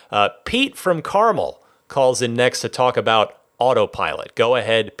calls. Pete from Carmel calls in next to talk about autopilot. Go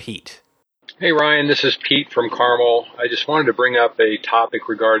ahead, Pete. Hey, Ryan, this is Pete from Carmel. I just wanted to bring up a topic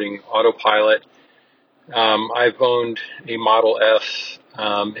regarding autopilot. I've owned a Model S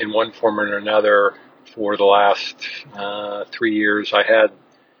in one form or another for the last 3 years. I had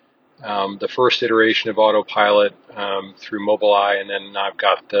the first iteration of autopilot through Mobileye, and then I've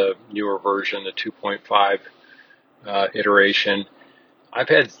got the newer version, the 2.5 iteration. I've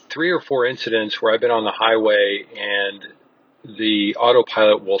had 3 or 4 incidents where I've been on the highway and the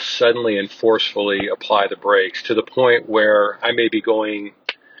autopilot will suddenly and forcefully apply the brakes to the point where I may be going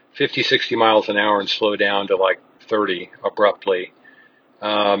 50, 60 miles an hour and slow down to like 30 abruptly.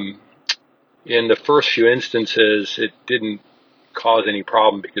 In the first few instances, it didn't cause any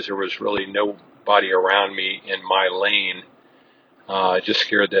problem because there was really nobody around me in my lane. It just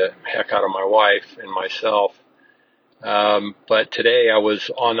scared the heck out of my wife and myself. But today I was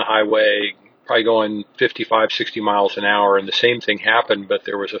on the highway, probably going 55, 60 miles an hour, and the same thing happened, but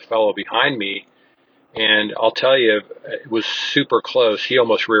there was a fellow behind me. And I'll tell you, it was super close. He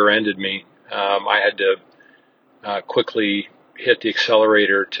almost rear-ended me. I had to quickly hit the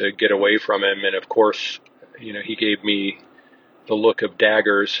accelerator to get away from him. And of course, he gave me the look of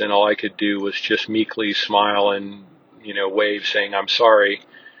daggers, and all I could do was just meekly smile and, wave saying, I'm sorry.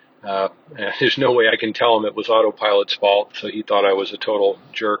 There's no way I can tell him it was autopilot's fault. So he thought I was a total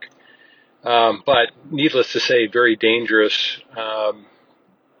jerk. But needless to say, very dangerous,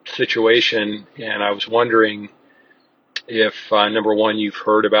 situation, and I was wondering if, number one, you've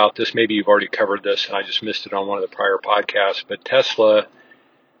heard about this. Maybe you've already covered this, and I just missed it on one of the prior podcasts, but Tesla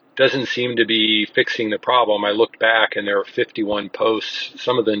doesn't seem to be fixing the problem. I looked back, and there are 51 posts,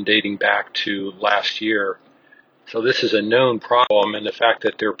 some of them dating back to last year. So this is a known problem, and the fact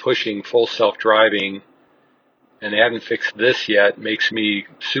that they're pushing full self-driving and they haven't fixed this yet makes me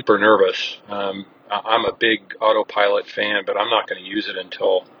super nervous. I'm a big autopilot fan, but I'm not going to use it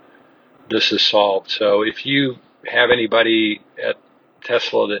until this is solved. So if you have anybody at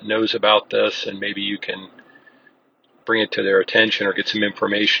Tesla that knows about this, and maybe you can bring it to their attention or get some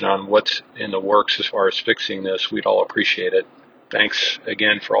information on what's in the works as far as fixing this, we'd all appreciate it. Thanks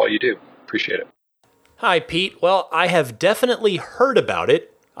again for all you do. Appreciate it. Hi, Pete. Well, I have definitely heard about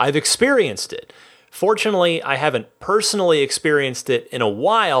it. I've experienced it. Fortunately, I haven't personally experienced it in a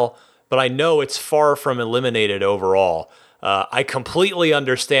while, but I know it's far from eliminated overall. I completely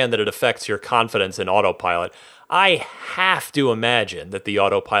understand that it affects your confidence in autopilot. I have to imagine that the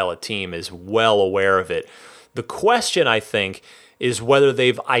autopilot team is well aware of it. The question, I think, is whether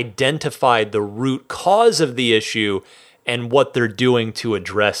they've identified the root cause of the issue and what they're doing to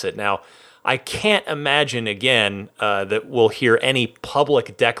address it. Now, I can't imagine, again, that we'll hear any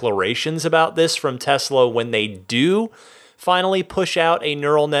public declarations about this from Tesla when they do finally push out a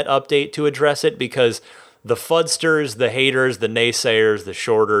neural net update to address it, because the fudsters, the haters, the naysayers, the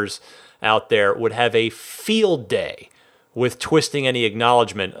shorters out there would have a field day with twisting any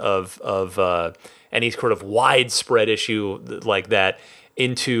acknowledgement of any sort of widespread issue like that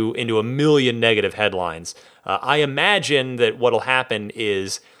into a million negative headlines. I imagine that what'll happen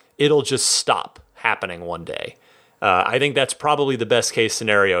is it'll just stop happening one day. I think that's probably the best case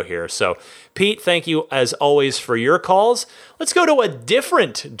scenario here. So, Pete, thank you as always for your calls. Let's go to a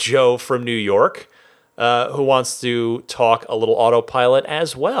different Joe from New York who wants to talk a little autopilot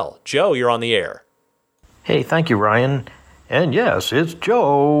as well. Joe, you're on the air. Hey, thank you, Ryan. And yes, it's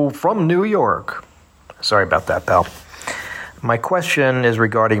Joe from New York. Sorry about that, pal. My question is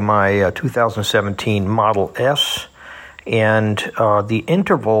regarding my 2017 Model S and the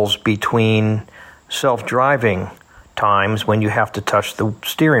intervals between self-driving times when you have to touch the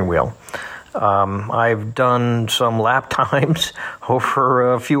steering wheel. I've done some lap times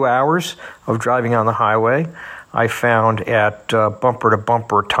over a few hours of driving on the highway. I found at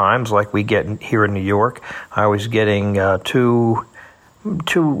bumper-to-bumper times like we get here in New York, I was getting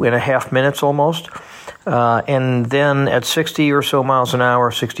 2.5 minutes almost. And then at 60 or so miles an hour,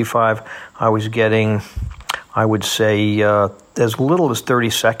 65, I was getting, I would say, as little as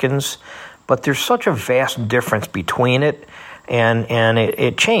 30 seconds. But there's such a vast difference between it, and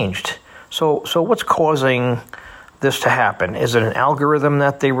it changed. So what's causing this to happen? Is it an algorithm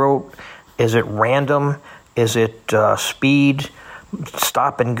that they wrote? Is it random? Is it speed,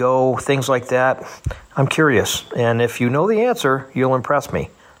 stop and go, things like that? I'm curious. And if you know the answer, you'll impress me.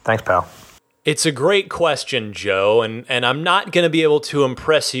 Thanks, pal. It's a great question, Joe, and I'm not going to be able to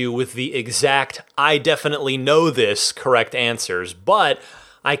impress you with the exact I definitely know this correct answers, but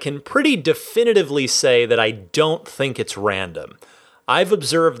I can pretty definitively say that I don't think it's random. I've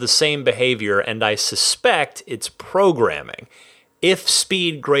observed the same behavior, and I suspect it's programming. If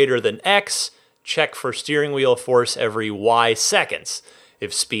speed greater than X, check for steering wheel force every Y seconds.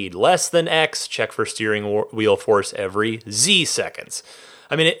 If speed less than X, check for steering wheel force every Z seconds.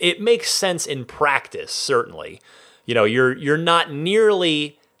 I mean, it makes sense in practice, certainly. You know, you're not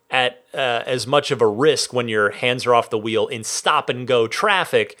nearly at as much of a risk when your hands are off the wheel in stop-and-go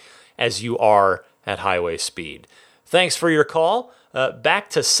traffic as you are at highway speed. Thanks for your call. Back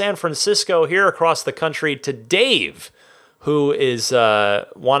to San Francisco here across the country to Dave, who is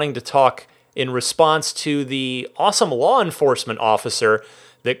wanting to talk in response to the awesome law enforcement officer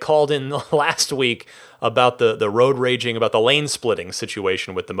that called in last week about the road raging, about the lane splitting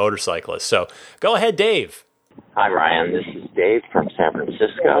situation with the motorcyclist. So go ahead, Dave. Hi, Ryan. This is Dave from San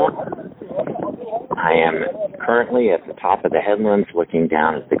Francisco. I am currently at the top of the headlands looking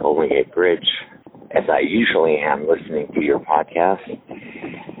down at the Golden Gate Bridge, as I usually am listening to your podcast.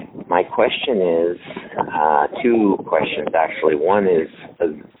 My question is, two questions actually. One is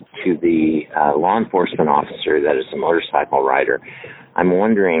to the law enforcement officer that is a motorcycle rider. I'm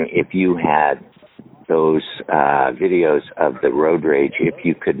wondering if you had those videos of the road rage, if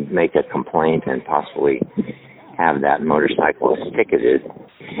you could make a complaint and possibly have that motorcyclist ticketed.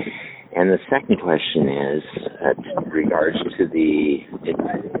 And the second question is regards to the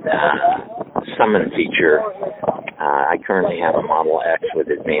summon feature. I currently have a Model X with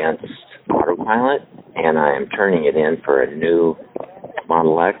advanced autopilot, and I am turning it in for a new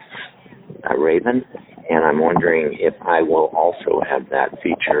Model X Raven, and I'm wondering if I will also have that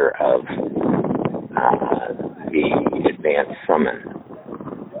feature of the advanced summon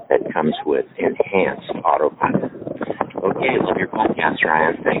that comes with enhanced autopilot. Okay, love your podcast,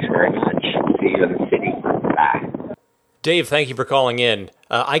 Ryan. Thanks very much. See you in the city. Bye. Dave, thank you for calling in.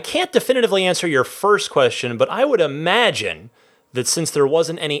 I can't definitively answer your first question, but I would imagine that since there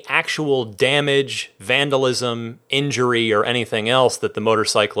wasn't any actual damage, vandalism, injury, or anything else, that the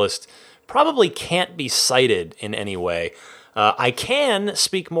motorcyclist probably can't be cited in any way. I can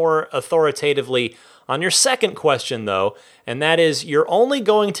speak more authoritatively on your second question, though, and that is you're only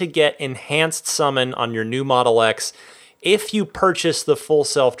going to get enhanced summon on your new Model X if you purchase the full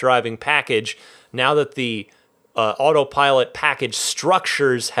self-driving package now that the autopilot package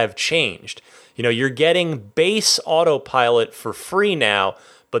structures have changed. You know, you're getting base autopilot for free now,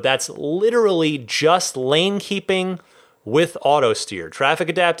 but that's literally just lane keeping with auto steer, traffic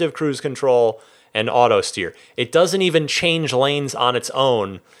adaptive cruise control, and auto steer. It doesn't even change lanes on its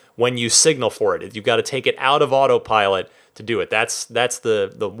own when you signal for it. You've got to take it out of autopilot to do it. That's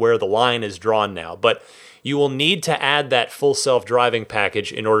the where the line is drawn now. But you will need to add that full self-driving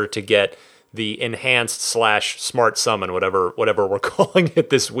package in order to get the enhanced / smart summon, whatever we're calling it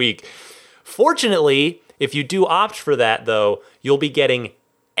this week. Fortunately, if you do opt for that, though, you'll be getting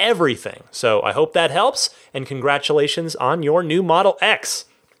everything. So I hope that helps, and congratulations on your new Model X.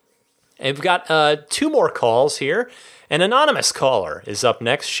 And we've got 2 more calls here. An anonymous caller is up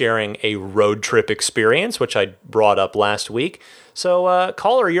next, sharing a road trip experience, which I brought up last week. So,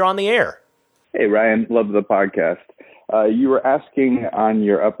 caller, you're on the air. Hey, Ryan. Love the podcast. You were asking on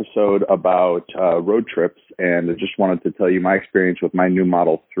your episode about road trips, and I just wanted to tell you my experience with my new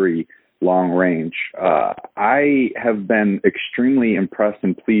Model 3 long range. I have been extremely impressed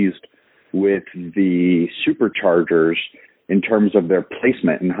and pleased with the superchargers in terms of their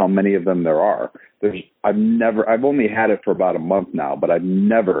placement and how many of them there are. I've only had it for about a month now, but I've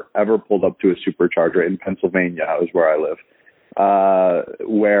never, ever pulled up to a supercharger in Pennsylvania, is where I live,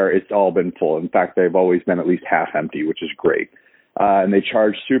 where it's all been full. In fact, they've always been at least half empty, which is great. And they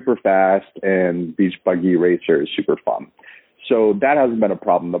charge super fast, and Beach Buggy Racer is super fun. So that hasn't been a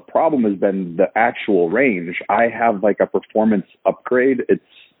problem. The problem has been the actual range. I have like a performance upgrade.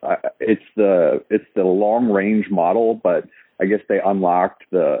 It's the long range model, but I guess they unlocked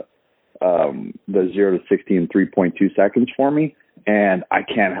the 0 to 60 in 3.2 seconds for me, and I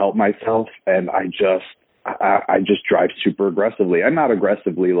can't help myself, and I just drive super aggressively. I'm not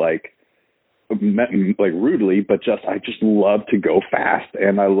aggressively like rudely, but I just love to go fast,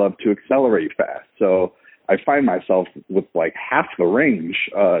 and I love to accelerate fast. So I find myself with like half the range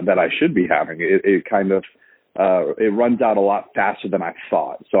that I should be having. It kind of it runs out a lot faster than I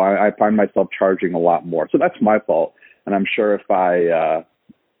thought. So I find myself charging a lot more. So that's my fault. And I'm sure if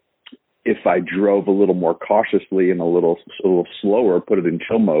I drove a little more cautiously and a little slower, put it in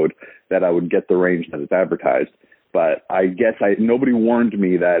chill mode, that I would get the range that is advertised. But I guess nobody warned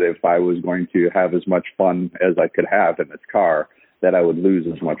me that if I was going to have as much fun as I could have in this car, that I would lose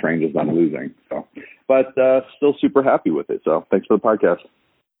as much range as I'm losing. So, but still super happy with it. So thanks for the podcast.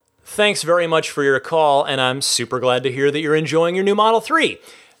 Thanks very much for your call, and I'm super glad to hear that you're enjoying your new Model 3.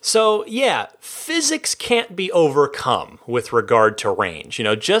 So yeah, physics can't be overcome with regard to range. You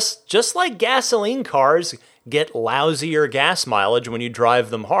know, just like gasoline cars get lousier gas mileage when you drive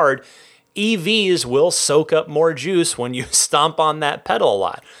them hard, EVs will soak up more juice when you stomp on that pedal a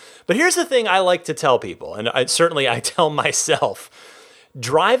lot. But here's the thing I like to tell people, and I tell myself,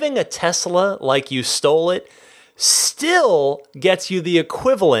 driving a Tesla like you stole it still gets you the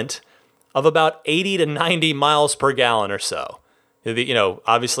equivalent of about 80 to 90 miles per gallon or so.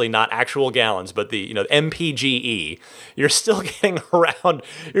 Obviously not actual gallons, but the MPGE. You're still getting around.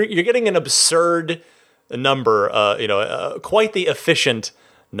 You're getting an absurd number. Quite the efficient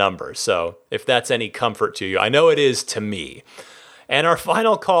number. So if that's any comfort to you, I know it is to me. And our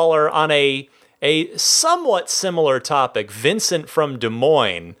final caller on a somewhat similar topic, Vincent from Des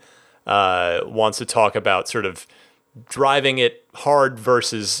Moines, wants to talk about sort of driving it hard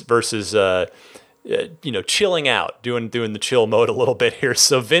versus chilling out, doing the chill mode a little bit here.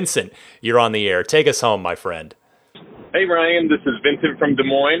 So Vincent, you're on the air. Take us home, my friend. Hey Ryan, this is Vincent from Des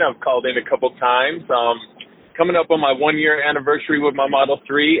Moines. I've called in a couple times. Coming up on my 1-year anniversary with my Model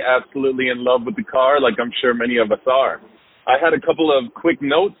 3, absolutely in love with the car, like I'm sure many of us are. I had a couple of quick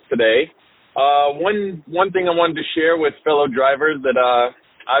notes today. One thing I wanted to share with fellow drivers that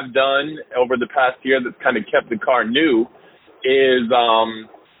I've done over the past year that's kind of kept the car new is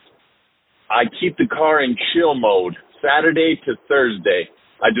I keep the car in chill mode, Saturday to Thursday.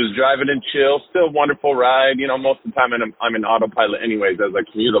 I just drive it in chill, still a wonderful ride. Most of the time I'm in autopilot anyways as I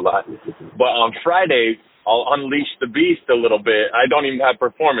commute a lot. But on Fridays, I'll unleash the beast a little bit. I don't even have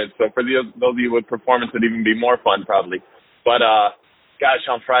performance, so for those of you with performance, it'd even be more fun probably. But gosh,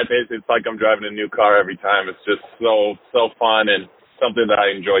 on Fridays, it's like I'm driving a new car every time. It's just so fun and something that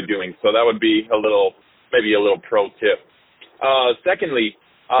I enjoy doing. So that would be maybe a little pro tip. Secondly,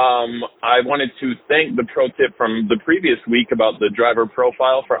 I wanted to thank the pro tip from the previous week about the driver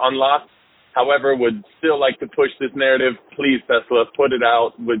profile for Unlock. However, would still like to push this narrative. Please, Tesla, put it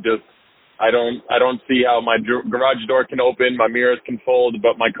out with just, I don't see how my garage door can open, my mirrors can fold,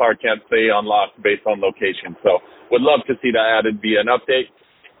 but my car can't stay unlocked based on location. So would love to see that added via an update.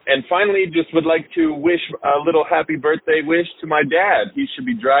 And finally, just would like to wish a little happy birthday wish to my dad. He should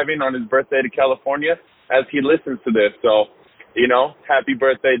be driving on his birthday to California as he listens to this. So, happy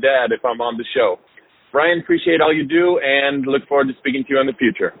birthday, Dad, if I'm on the show. Brian, appreciate all you do and look forward to speaking to you in the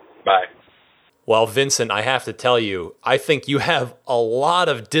future. Bye. Well, Vincent, I have to tell you, I think you have a lot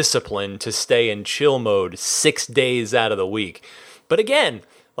of discipline to stay in chill mode 6 days out of the week. But again,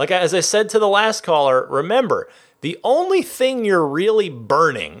 as I said to the last caller, remember, the only thing you're really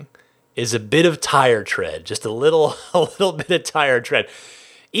burning is a bit of tire tread, just a little bit of tire tread.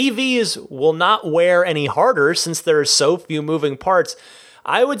 EVs will not wear any harder since there are so few moving parts.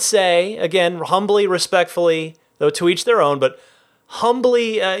 I would say, again, humbly, respectfully, though to each their own, but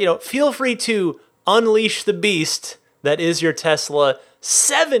humbly, feel free to unleash the beast that is your Tesla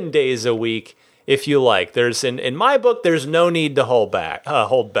 7 days a week if you like. There's in my book, there's no need to hold back.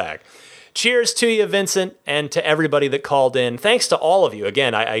 Cheers to you, Vincent, and to everybody that called in. Thanks to all of you.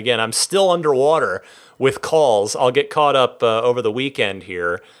 Again, I'm still underwater with calls. I'll get caught up over the weekend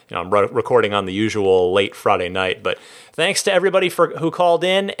here. I'm recording on the usual late Friday night, but thanks to everybody who called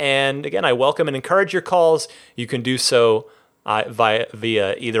in. And again, I welcome and encourage your calls. You can do so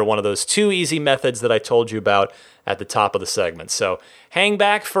via either one of those two easy methods that I told you about at the top of the segment. So hang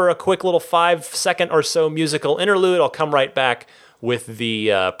back for a quick little 5-second or so musical interlude. I'll come right back with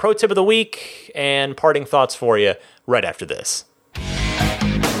the pro tip of the week and parting thoughts for you right after this.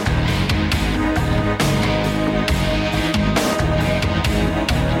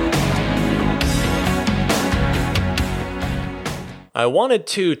 I wanted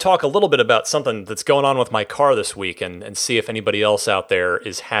to talk a little bit about something that's going on with my car this week and see if anybody else out there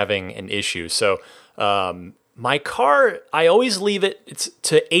is having an issue. So my car, I always leave it's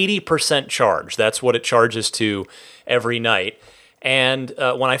to 80% charge. That's what it charges to every night. And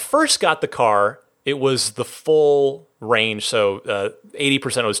when I first got the car, it was the full range. So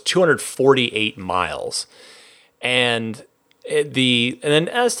 80% was 248 miles. And then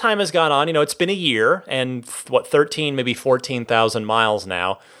as time has gone on, it's been a year and 13, maybe 14,000 miles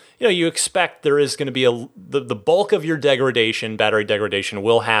now. You expect there is going to be the bulk of your battery degradation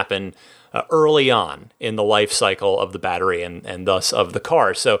will happen early on in the life cycle of the battery and thus of the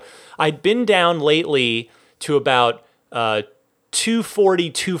car. So I'd been down lately to about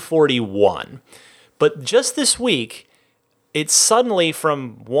 240, 241. But just this week, it suddenly,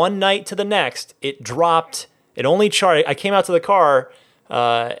 from one night to the next, it dropped. It only charged. I came out to the car,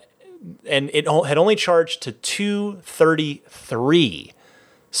 and it had only charged to 233.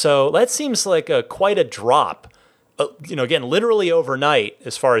 So that seems like quite a drop. Again, literally overnight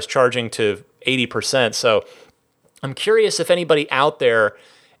as far as charging to 80%. So I'm curious if anybody out there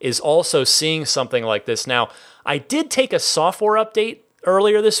is also seeing something like this. Now, I did take a software update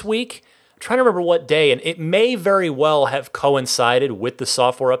earlier this week. I'm trying to remember what day, and it may very well have coincided with the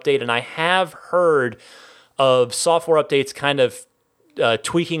software update. And I have heard of software updates kind of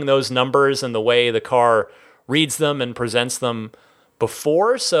tweaking those numbers and the way the car reads them and presents them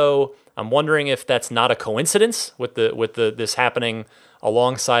before. So I'm wondering if that's not a coincidence with this happening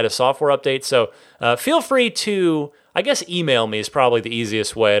alongside a software update. So feel free to, I guess, email me is probably the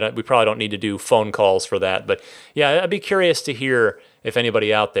easiest way. We probably don't need to do phone calls for that. But yeah, I'd be curious to hear if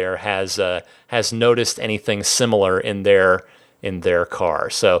anybody out there has noticed anything similar in their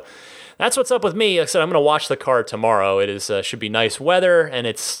car. So that's what's up with me. Like I said, I'm going to watch the car tomorrow. It should be nice weather, and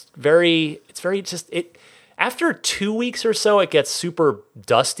it's very after 2 weeks or so, it gets super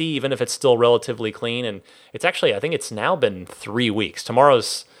dusty, even if it's still relatively clean. And it's actually, I think it's now been 3 weeks.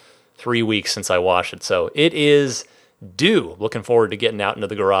 Tomorrow's 3 weeks since I washed it, so it is due. Looking forward to getting out into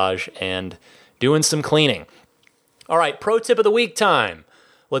the garage and doing some cleaning. All right, pro tip of the week time.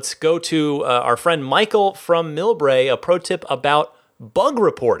 Let's go to our friend Michael from Millbrae, a pro tip about bug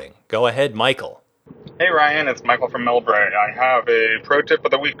reporting. Go ahead, Michael. Hey Ryan, it's Michael from Millbrae. I have a pro tip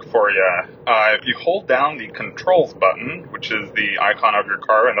of the week for you. If you hold down the controls button, which is the icon of your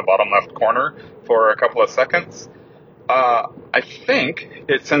car in the bottom left corner, for a couple of seconds, I think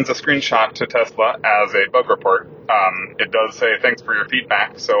it sends a screenshot to Tesla as a bug report. It does say thanks for your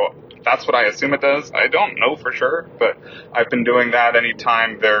feedback, so that's what I assume it does. I don't know for sure, but I've been doing that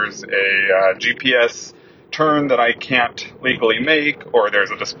anytime there's a GPS turn that I can't legally make, or there's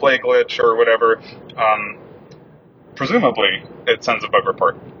a display glitch or whatever. Presumably, it sends a bug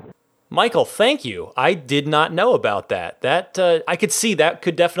report. Michael, thank you. I did not know about that. That I could see that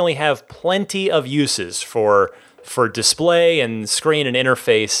could definitely have plenty of uses for display and screen and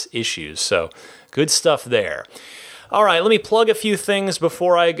interface issues. So good stuff there. All right, let me plug a few things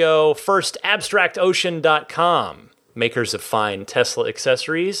before I go. First, AbstractOcean.com, makers of fine Tesla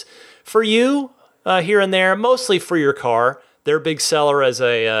accessories for you here and there, mostly for your car. Their big seller, as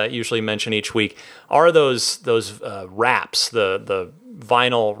I usually mention each week, are those wraps, the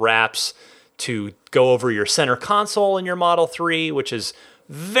vinyl wraps to go over your center console in your Model 3, which is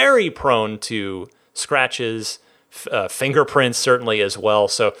very prone to scratches, fingerprints certainly as well.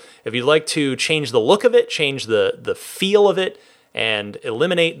 So if you'd like to change the look of it, change the feel of it, and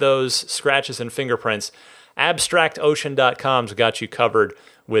eliminate those scratches and fingerprints, abstractocean.com's got you covered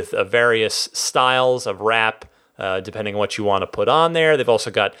with various styles of wrap, depending on what you want to put on there. They've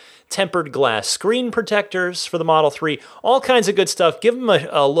also got tempered glass screen protectors for the Model 3, all kinds of good stuff. Give them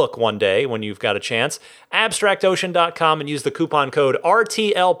a look one day when you've got a chance. Abstractocean.com, and use the coupon code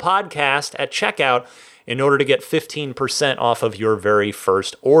RTLPodcast at checkout in order to get 15% off of your very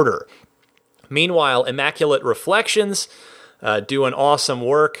first order. Meanwhile, Immaculate Reflections, doing awesome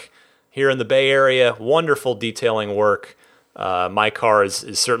work here in the Bay Area. Wonderful detailing work. My car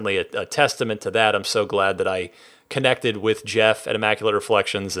is certainly a testament to that. I'm so glad that I connected with Jeff at Immaculate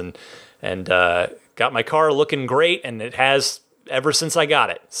Reflections and got my car looking great, and it has ever since I got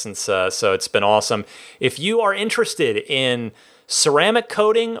it. So it's been awesome. If you are interested in ceramic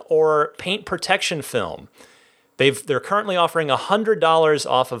coating or paint protection film, they're currently offering $100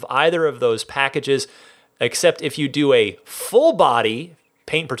 off of either of those packages, except if you do a full body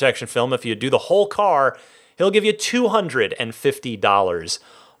paint protection film. If you do the whole car, he'll give you $250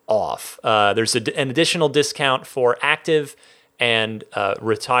 off. There's an additional discount for active and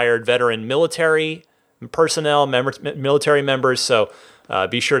retired veteran military personnel, military members. So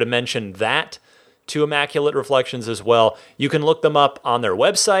be sure to mention that to Immaculate Reflections as well. You can look them up on their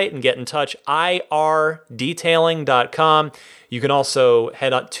website and get in touch, irdetailing.com. You can also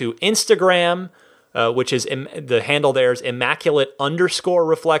head up to Instagram, which is the handle there is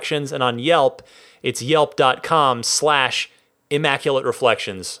immaculate_reflections, and on Yelp, it's yelp.com/Immaculate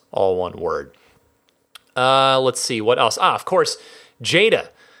Reflections, all one word. Let's see, what else? Of course, Jada.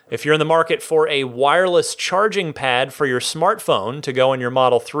 If you're in the market for a wireless charging pad for your smartphone to go in your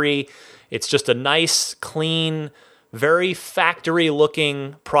Model 3, it's just a nice, clean, very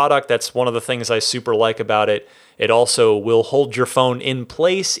factory-looking product. That's one of the things I super like about it. It also will hold your phone in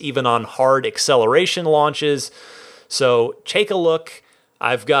place, even on hard acceleration launches. So take a look.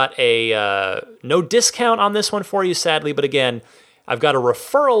 I've got a no discount on this one for you, sadly, but again, I've got a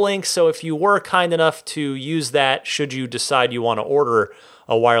referral link, so if you were kind enough to use that, should you decide you want to order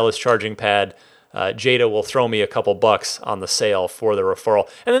a wireless charging pad, Jada will throw me a couple bucks on the sale for the referral.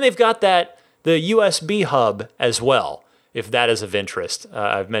 And then they've got the USB hub as well, if that is of interest.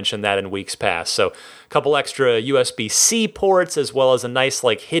 I've mentioned that in weeks past. So a couple extra USB-C ports, as well as a nice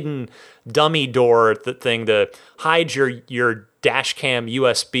hidden dummy door thing to hide your dash cam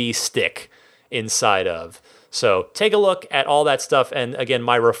USB stick inside of. So take a look at all that stuff. And again,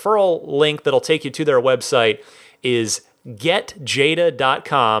 my referral link that'll take you to their website is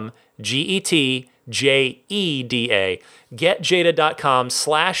getjada.com, GETJEDA,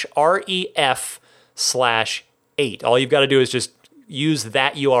 getjada.com/REF/8. All you've got to do is just use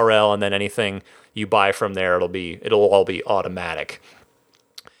that URL, and then anything you buy from there, it'll all be automatic.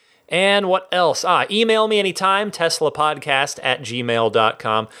 And what else? Email me anytime,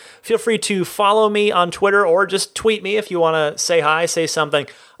 teslapodcast@gmail.com. Feel free to follow me on Twitter or just tweet me if you want to say hi, say something.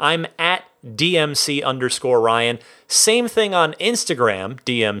 I'm at DMC_Ryan. Same thing on Instagram,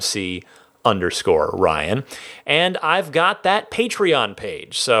 DMC_Ryan. And I've got that Patreon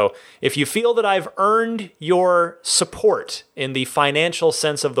page. So if you feel that I've earned your support in the financial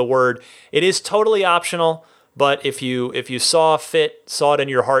sense of the word, it is totally optional. But if you saw it in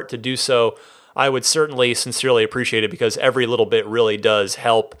your heart to do so, I would certainly sincerely appreciate it, because every little bit really does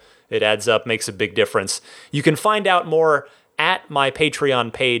help. It adds up, makes a big difference. You can find out more at my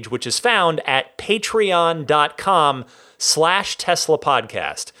Patreon page, which is found at patreon.com/Tesla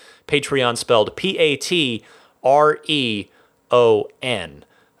Podcast. Patreon spelled Patreon.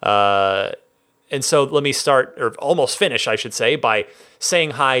 And so let me start, or almost finish, I should say, by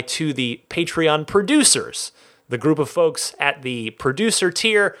saying hi to the Patreon producers, the group of folks at the producer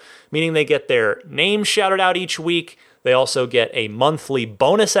tier, meaning they get their names shouted out each week. They also get a monthly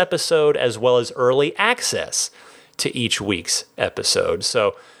bonus episode as well as early access to each week's episode.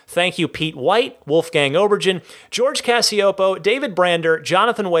 So thank you, Pete White, Wolfgang Obergen, George Cassiopo, David Brander,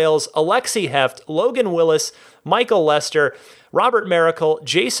 Jonathan Wales, Alexi Heft, Logan Willis, Michael Lester, Robert Miracle,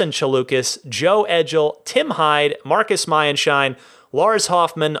 Jason Chalukas, Joe Edgel, Tim Hyde, Marcus Mayenschein, Lars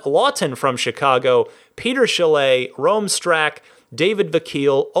Hoffman, Lawton from Chicago, Peter Chalet, Rome Strack, David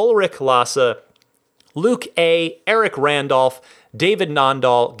Vakil, Ulrich Lassa, Luke A., Eric Randolph, David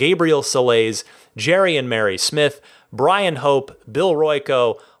Nondahl, Gabriel Salays, Jerry and Mary Smith, Brian Hope, Bill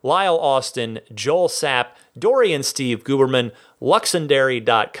Royko, Lyle Austin, Joel Sapp, Dorian Steve Guberman,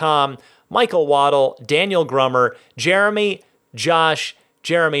 Luxendary.com, Michael Waddle, Daniel Grummer, Jeremy, Josh,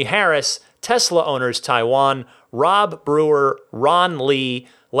 Jeremy Harris, Tesla Owners Taiwan, Rob Brewer, Ron Lee,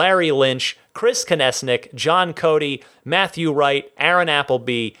 Larry Lynch, Chris Konesnik, John Cody, Matthew Wright, Aaron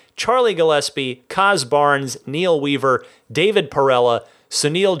Appleby, Charlie Gillespie, Kaz Barnes, Neil Weaver, David Perella,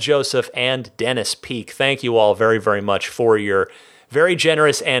 Sunil Joseph, and Dennis Peak. Thank you all very, very much for your very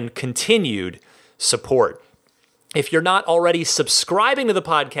generous and continued support. If you're not already subscribing to the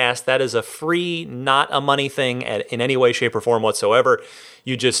podcast, that is a free, not a money thing in any way, shape, or form whatsoever.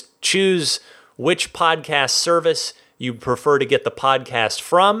 You just choose which podcast service you prefer to get the podcast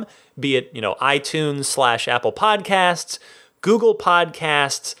from, be it, iTunes/Apple Podcasts, Google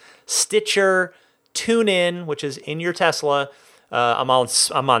Podcasts, Stitcher, TuneIn, which is in your Tesla. I'm on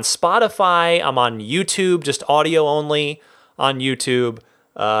Spotify. I'm on YouTube, just audio only on YouTube.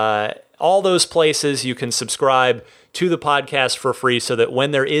 All those places you can subscribe to the podcast for free so that when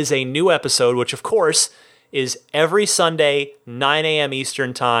there is a new episode, which of course is every Sunday, 9 a.m.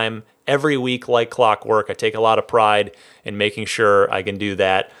 Eastern Time, every week like clockwork. I take a lot of pride in making sure I can do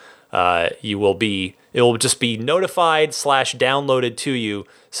that. It will just be notified/downloaded to you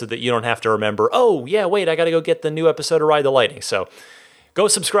so that you don't have to remember, oh, yeah, wait, I got to go get the new episode of Ride the Lightning. So go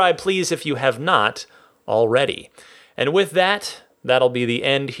subscribe, please, if you have not already. And with that, that'll be the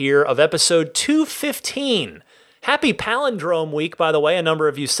end here of episode 215. Happy Palindrome Week, by the way. A number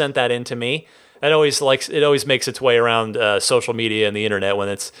of you sent that in to me. It always makes its way around social media and the internet when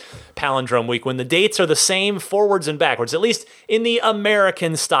it's Palindrome Week, when the dates are the same forwards and backwards, at least in the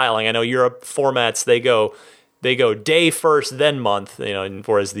American styling. I know Europe formats, they go day first, then month,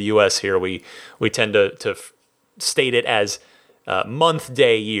 whereas the U.S. here, we tend to state it as month,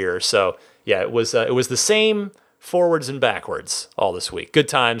 day, year. So yeah, it was the same forwards and backwards all this week. Good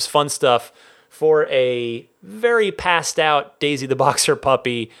times, fun stuff for a very passed out Daisy the Boxer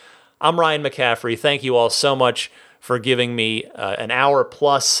puppy. I'm Ryan McCaffrey. Thank you all so much for giving me an hour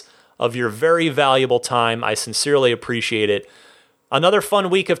plus of your very valuable time. I sincerely appreciate it. Another fun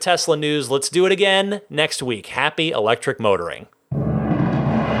week of Tesla news. Let's do it again next week. Happy electric motoring.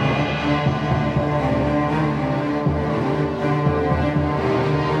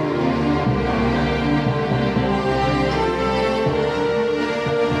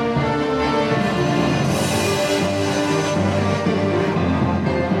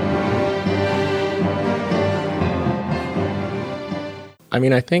 I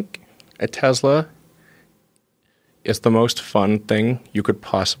mean, I think a Tesla is the most fun thing you could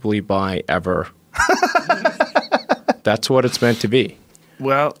possibly buy ever. That's what it's meant to be.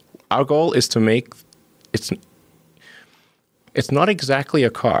 Well, our goal is to make it's not exactly a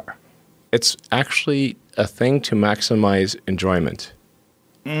car. It's actually a thing to maximize enjoyment.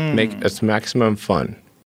 Make it maximum fun.